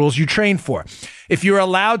those are the rules you train for. If you're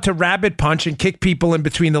allowed to rabbit punch and kick people in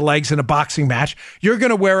between the legs in a boxing match, you're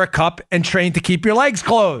going to wear a cup and train to keep your legs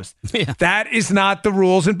closed. Yeah. That is not the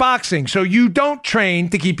rules in boxing. So you don't train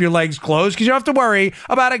to keep your legs closed because you don't have to worry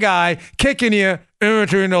about a guy kicking you in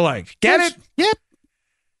between the legs. Get it? Yep.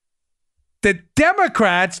 The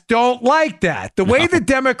Democrats don't like that. The way the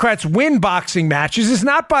Democrats win boxing matches is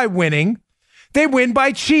not by winning. They win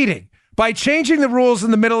by cheating, by changing the rules in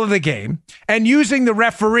the middle of the game and using the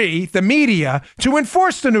referee, the media, to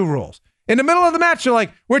enforce the new rules. In the middle of the match, you're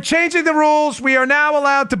like, we're changing the rules. We are now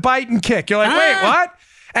allowed to bite and kick. You're like, wait, what?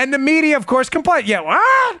 And the media, of course, complain. Yeah,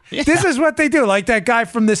 what? Yeah. This is what they do. Like that guy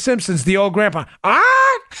from The Simpsons, the old grandpa.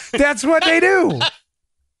 What? That's what they do.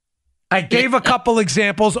 I gave a couple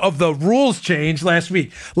examples of the rules change last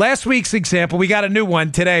week. Last week's example, we got a new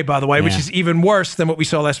one today, by the way, which is even worse than what we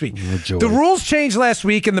saw last week. The rules change last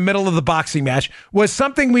week in the middle of the boxing match was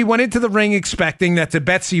something we went into the ring expecting, that the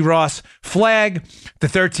Betsy Ross flag, the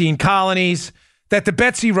 13 colonies, that the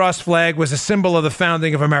Betsy Ross flag was a symbol of the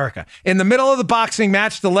founding of America. In the middle of the boxing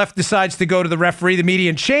match, the left decides to go to the referee, the media,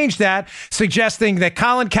 and change that, suggesting that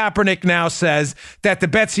Colin Kaepernick now says that the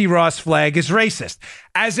Betsy Ross flag is racist.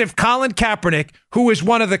 As if Colin Kaepernick, who is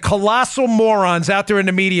one of the colossal morons out there in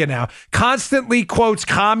the media now, constantly quotes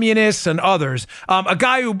communists and others, a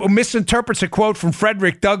guy who misinterprets a quote from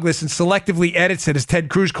Frederick Douglass and selectively edits it, as Ted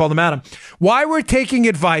Cruz called him out. Why we're taking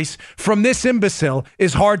advice from this imbecile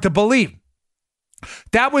is hard to believe.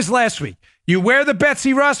 That was last week. You wear the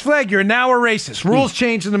Betsy Ross flag, you're now a racist. Rules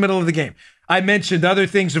change in the middle of the game. I mentioned other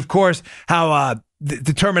things, of course, how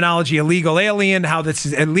the terminology illegal alien, how this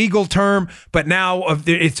is a legal term, but now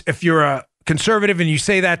if you're a conservative and you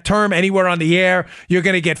say that term anywhere on the air, you're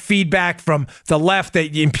going to get feedback from the left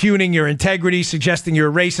that impugning your integrity, suggesting you're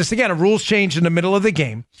a racist. Again, a rules change in the middle of the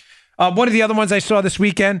game. One of the other ones I saw this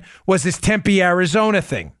weekend was this Tempe, Arizona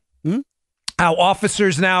thing. How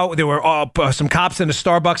officers now, there were some cops in a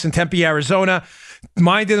Starbucks in Tempe, Arizona,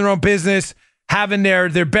 minding their own business, having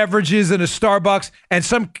their beverages in a Starbucks, and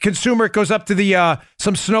some consumer goes up to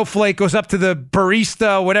some snowflake goes up to the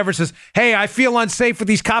barista, whatever, says, hey, I feel unsafe with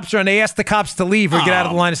these cops around. They ask the cops to leave or get out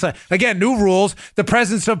of the line of sight. Again, new rules. The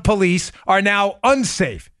presence of police are now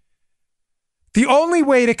unsafe. The only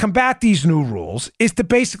way to combat these new rules is to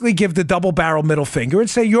basically give the double-barrel middle finger and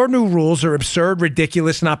say your new rules are absurd,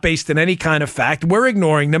 ridiculous, not based in any kind of fact. We're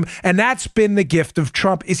ignoring them, and that's been the gift of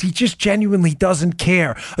Trump, is he just genuinely doesn't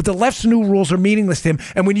care. The left's new rules are meaningless to him,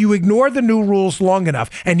 and when you ignore the new rules long enough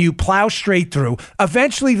and you plow straight through,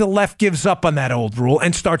 eventually the left gives up on that old rule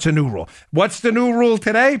and starts a new rule. What's the new rule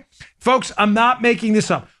today? Folks, I'm not making this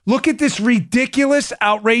up. Look at this ridiculous,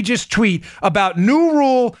 outrageous tweet about new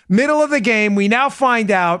rule, middle of the game. We now find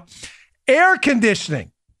out air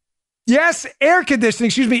conditioning. Yes, air conditioning,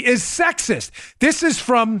 is sexist. This is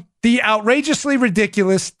from the outrageously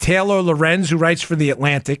ridiculous Taylor Lorenz, who writes for The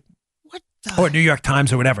Atlantic or New York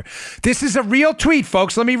Times or whatever. This is a real tweet,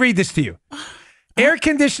 folks. Let me read this to you. Air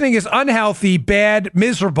conditioning is unhealthy, bad,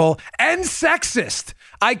 miserable, and sexist.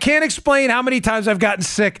 I can't explain how many times I've gotten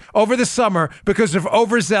sick over the summer because of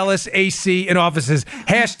overzealous AC in offices.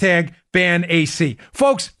 Hashtag ban AC.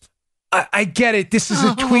 Folks, I get it. This is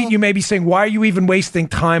a tweet. You may be saying, why are you even wasting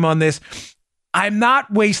time on this? I'm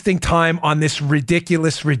not wasting time on this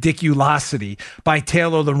ridiculous ridiculosity by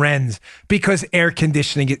Taylor Lorenz because air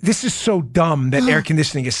conditioning, this is so dumb that air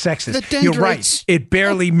conditioning is sexist. You're right. It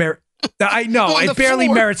barely merits. I know it barely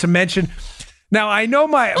merits a mention. Now, I know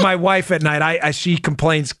my wife at night, she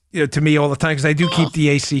complains to me all the time because I do keep the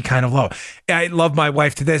AC kind of low. I love my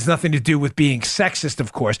wife today. It has nothing to do with being sexist,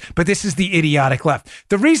 of course, but this is the idiotic left.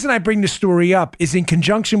 The reason I bring this story up is in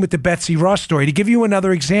conjunction with the Betsy Ross story to give you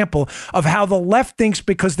another example of how the left thinks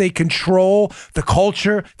because they control the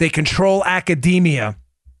culture, they control academia,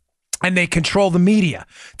 and they control the media.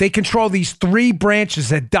 They control these three branches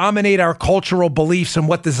that dominate our cultural beliefs and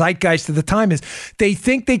what the zeitgeist of the time is. They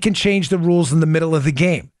think they can change the rules in the middle of the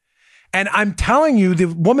game. And I'm telling you, the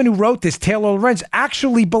woman who wrote this, Taylor Lorenz,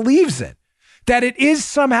 actually believes it, that it is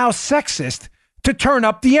somehow sexist to turn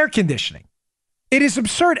up the air conditioning. It is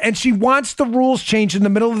absurd, and she wants the rules changed in the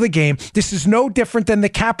middle of the game. This is no different than the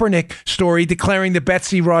Kaepernick story declaring the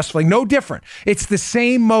Betsy Ross flag. No different. It's the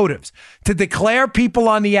same motives. To declare people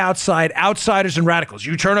on the outside, outsiders and radicals.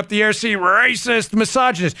 You turn up the AC, racist,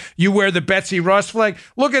 misogynist. You wear the Betsy Ross flag.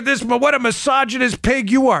 Look at this, what a misogynist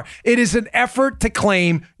pig you are. It is an effort to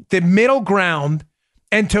claim the middle ground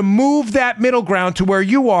and to move that middle ground to where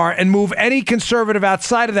you are and move any conservative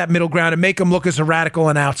outside of that middle ground and make them look as a radical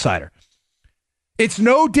and outsider. It's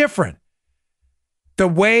no different. The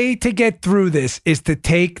way to get through this is to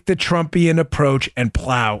take the Trumpian approach and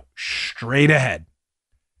plow straight ahead.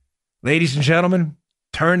 Ladies and gentlemen,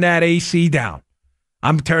 turn that AC down.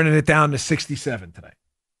 I'm turning it down to 67 today.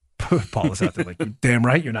 Paul is out there like, you're damn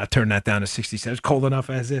right you're not turning that down to 67. It's cold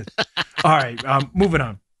enough as is. All right, moving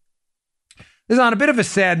on. This is on a bit of a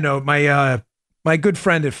sad note. My good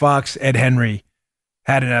friend at Fox, Ed Henry,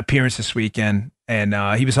 had an appearance this weekend. And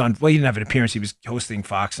he was on, well, he didn't have an appearance. He was hosting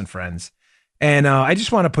Fox and Friends. And I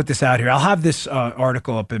just want to put this out here. I'll have this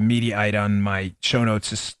article up in Mediaite on my show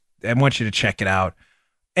notes. I want you to check it out.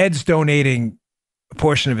 Ed's donating a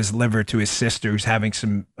portion of his liver to his sister who's having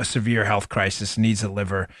a severe health crisis, needs a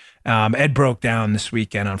liver. Ed broke down this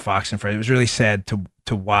weekend on Fox and Friends. It was really sad to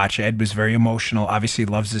watch. Ed was very emotional, obviously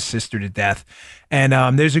loves his sister to death.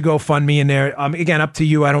 And there's a GoFundMe in there. Again, up to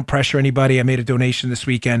you. I don't pressure anybody. I made a donation this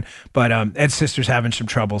weekend, but Ed's sister's having some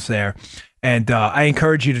troubles there. And I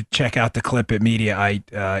encourage you to check out the clip at Mediaite.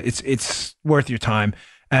 It's worth your time.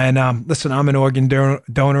 And listen, I'm an organ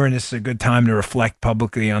donor, and it's a good time to reflect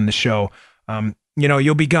publicly on the show.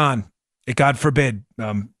 You'll be gone. God forbid,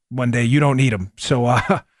 one day you don't need them. So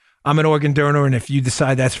I'm an organ donor, and if you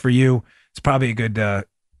decide that's for you, it's probably a good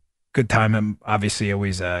time. I'm obviously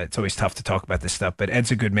it's always tough to talk about this stuff, but Ed's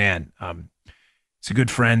a good man. He's a good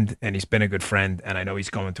friend, and he's been a good friend, and I know he's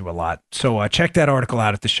going through a lot. So check that article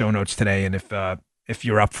out at the show notes today, and if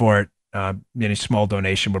you're up for it, any small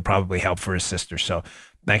donation would probably help for his sister. So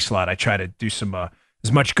thanks a lot. I try to do some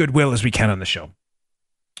as much goodwill as we can on the show.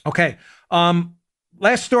 Okay.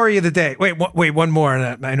 Last story of the day. Wait, one more.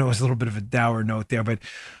 And I know it's a little bit of a dour note there, but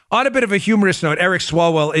on a bit of a humorous note, Eric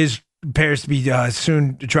Swalwell appears to be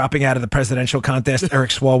soon dropping out of the presidential contest. Eric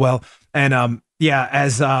Swalwell. And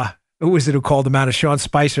as who was it who called him out? Of Sean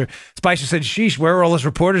Spicer. Spicer said, sheesh, where are all his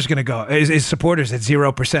reporters going to go? His supporters at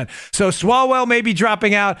 0%. So Swalwell may be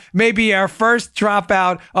dropping out, maybe our first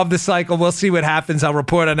dropout of the cycle. We'll see what happens. I'll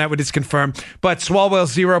report on that when it's confirmed. But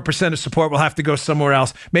Swalwell's 0% of support will have to go somewhere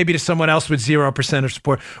else, maybe to someone else with 0% of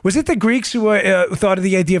support. Was it the Greeks who thought of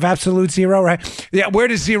the idea of absolute zero, right? Yeah, where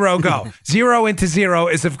does zero go? Zero into zero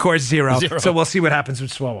is, of course, zero. So we'll see what happens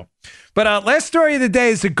with Swalwell. But last story of the day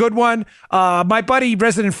is a good one. My buddy,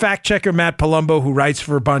 resident fact checker Matt Palumbo, who writes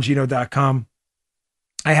for Bongino.com,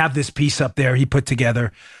 I have this piece up there he put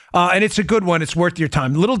together. And it's a good one. It's worth your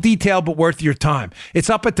time. Little detail, but worth your time. It's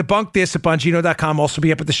up at Debunk This at Bongino.com. Also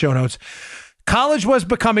be up at the show notes. College was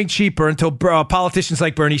becoming cheaper until politicians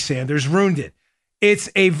like Bernie Sanders ruined it. It's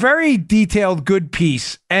a very detailed, good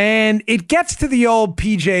piece, and it gets to the old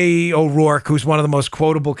P.J. O'Rourke, who's one of the most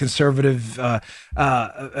quotable conservatives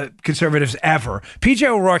ever. P.J.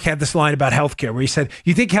 O'Rourke had this line about healthcare where he said,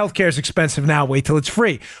 you think healthcare is expensive now, wait till it's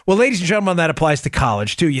free. Well, ladies and gentlemen, that applies to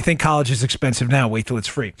college, too. You think college is expensive now, wait till it's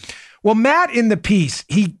free. Well, Matt, in the piece,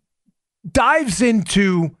 he dives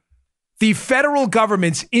into the federal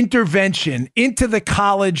government's intervention into the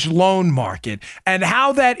college loan market and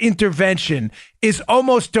how that intervention is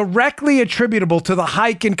almost directly attributable to the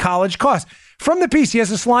hike in college costs. From the piece, he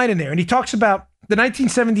has this line in there, and he talks about the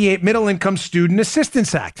 1978 Middle Income Student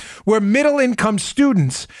Assistance Act, where middle-income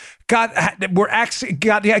students got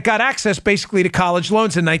access basically to college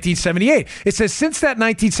loans in 1978. It says since that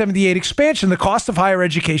 1978 expansion, the cost of higher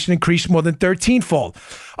education increased more than 13-fold,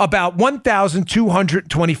 about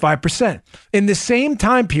 1,225%. In the same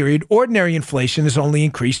time period, ordinary inflation has only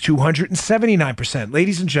increased 279%.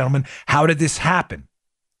 Ladies and gentlemen, how did this happen?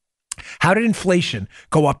 How did inflation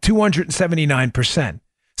go up 279%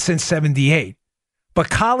 since 78? But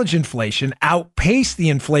college inflation outpaced the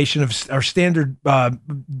inflation of our standard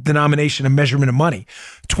denomination of measurement of money,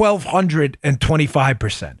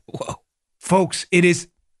 1,225%. Whoa. Folks, it is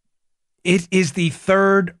the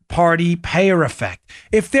third-party payer effect.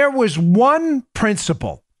 If there was one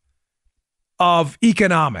principle of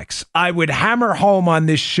economics, I would hammer home on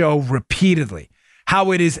this show repeatedly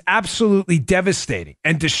how it is absolutely devastating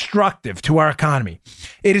and destructive to our economy.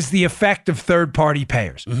 It is the effect of third-party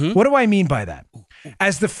payers. Mm-hmm. What do I mean by that?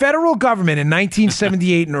 As the federal government in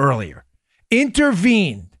 1978 and earlier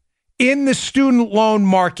intervened in the student loan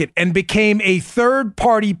market and became a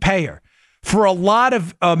third-party payer for a lot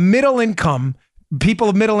of people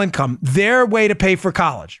of middle income, their way to pay for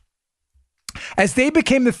college. As they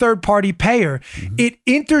became the third-party payer, mm-hmm. it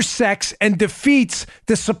intersects and defeats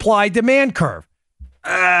the supply-demand curve.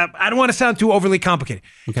 I don't want to sound too overly complicated.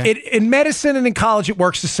 Okay. In medicine and in college, it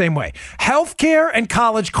works the same way. Healthcare and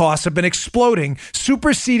college costs have been exploding,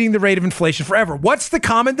 superseding the rate of inflation forever. What's the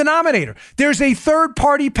common denominator? There's a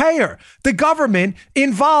third-party payer, the government,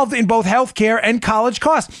 involved in both healthcare and college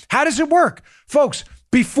costs. How does it work? Folks,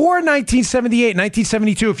 before 1978,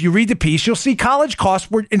 1972, if you read the piece, you'll see college costs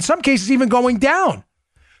were, in some cases, even going down.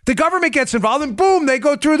 The government gets involved and boom, they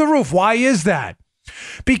go through the roof. Why is that?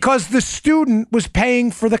 Because the student was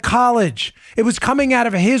paying for the college. It was coming out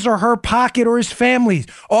of his or her pocket or his family's.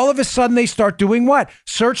 All of a sudden, they start doing what?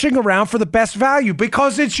 Searching around for the best value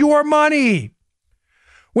because it's your money.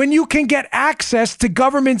 When you can get access to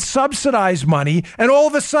government subsidized money and all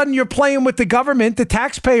of a sudden you're playing with the government, the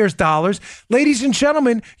taxpayers' dollars, ladies and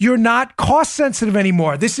gentlemen, you're not cost sensitive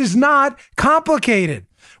anymore. This is not complicated.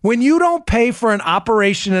 When you don't pay for an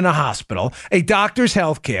operation in a hospital, a doctor's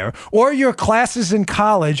health care, or your classes in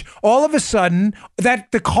college, all of a sudden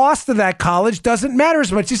that the cost of that college doesn't matter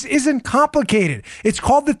as much. This isn't complicated. It's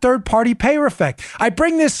called the third-party payer effect. I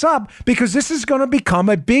bring this up because this is going to become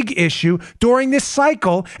a big issue during this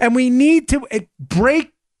cycle, and we need to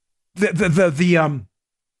break the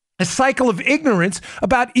cycle of ignorance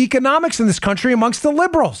about economics in this country amongst the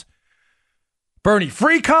liberals. Bernie,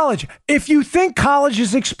 free college. If you think college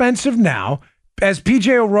is expensive now, as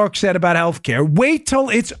P.J. O'Rourke said about healthcare, wait till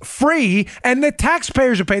it's free and the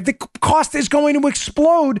taxpayers are paid. The cost is going to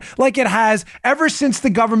explode like it has ever since the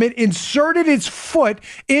government inserted its foot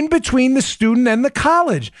in between the student and the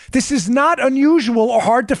college. This is not unusual or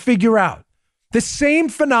hard to figure out. The same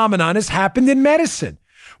phenomenon has happened in medicine,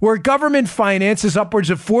 where government finance is upwards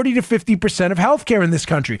of 40 to 50% of healthcare in this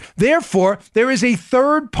country. Therefore, there is a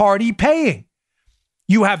third party paying.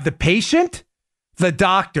 You have the patient, the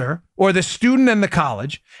doctor, or the student and the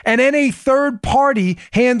college, and then a third party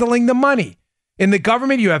handling the money. In the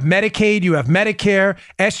government, you have Medicaid, you have Medicare,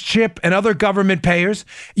 S-CHIP, and other government payers.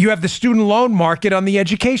 You have the student loan market on the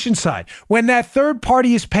education side. When that third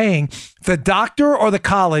party is paying, the doctor or the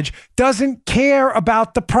college doesn't care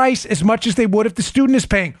about the price as much as they would if the student is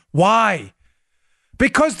paying. Why?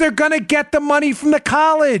 Because they're going to get the money from the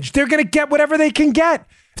college. They're going to get whatever they can get.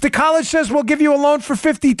 If the college says, we'll give you a loan for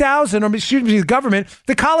 $50,000, or excuse me, the government,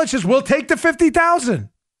 the college says, we'll take the $50,000.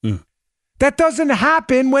 That doesn't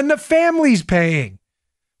happen when the family's paying.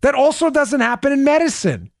 That also doesn't happen in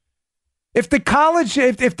medicine. If the college,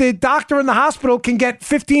 if the doctor in the hospital can get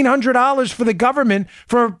 $1,500 for the government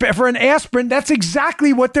for an aspirin, that's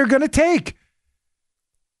exactly what they're going to take.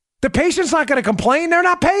 The patient's not going to complain. They're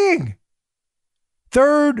not paying.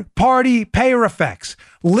 Third-party payer effects.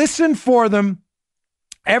 Listen for them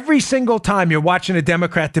every single time you're watching a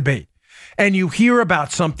Democrat debate and you hear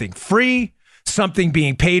about something free, something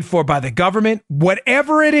being paid for by the government,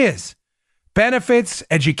 whatever it is, benefits,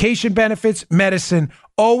 education benefits, medicine,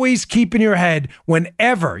 always keep in your head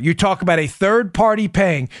whenever you talk about a third party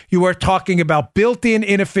paying, you are talking about built-in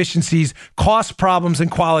inefficiencies, cost problems,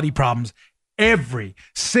 and quality problems every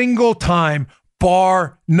single time,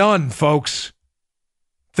 bar none, folks.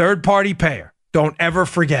 Third party payer. Don't ever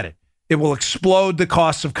forget it. It will explode the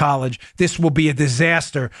costs of college. This will be a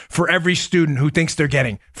disaster for every student who thinks they're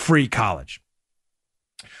getting free college.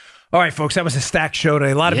 All right, folks, that was a stacked show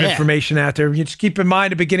today. A lot of information out there. You just keep in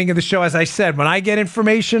mind at the beginning of the show, as I said, when I get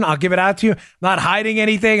information, I'll give it out to you. I'm not hiding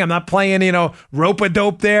anything. I'm not playing,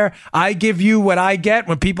 rope-a-dope there. I give you what I get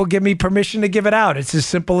when people give me permission to give it out. It's as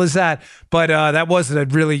simple as that. But that was a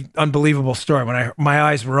really unbelievable story. My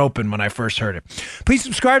eyes were open when I first heard it. Please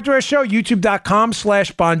subscribe to our show,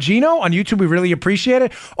 youtube.com/Bongino. On YouTube, we really appreciate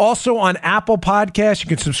it. Also on Apple Podcasts. You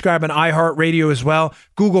can subscribe on iHeartRadio as well,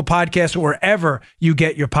 Google Podcasts, or wherever you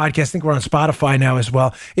get your podcasts. I think we're on Spotify now as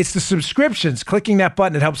well. It's the subscriptions. Clicking that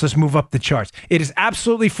button, it helps us move up the charts. It is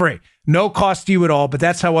absolutely free. No cost to you at all, but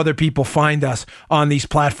that's how other people find us on these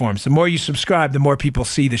platforms. The more you subscribe, the more people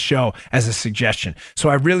see the show as a suggestion. So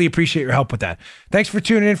I really appreciate your help with that. Thanks for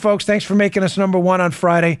tuning in, folks. Thanks for making us number one on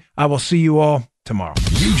Friday. I will see you all tomorrow.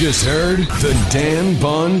 You just heard The Dan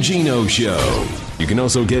Bongino Show. You can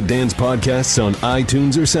also get Dan's podcasts on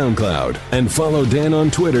iTunes or SoundCloud. And follow Dan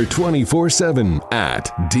on Twitter 24/7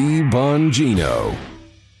 @DBongino.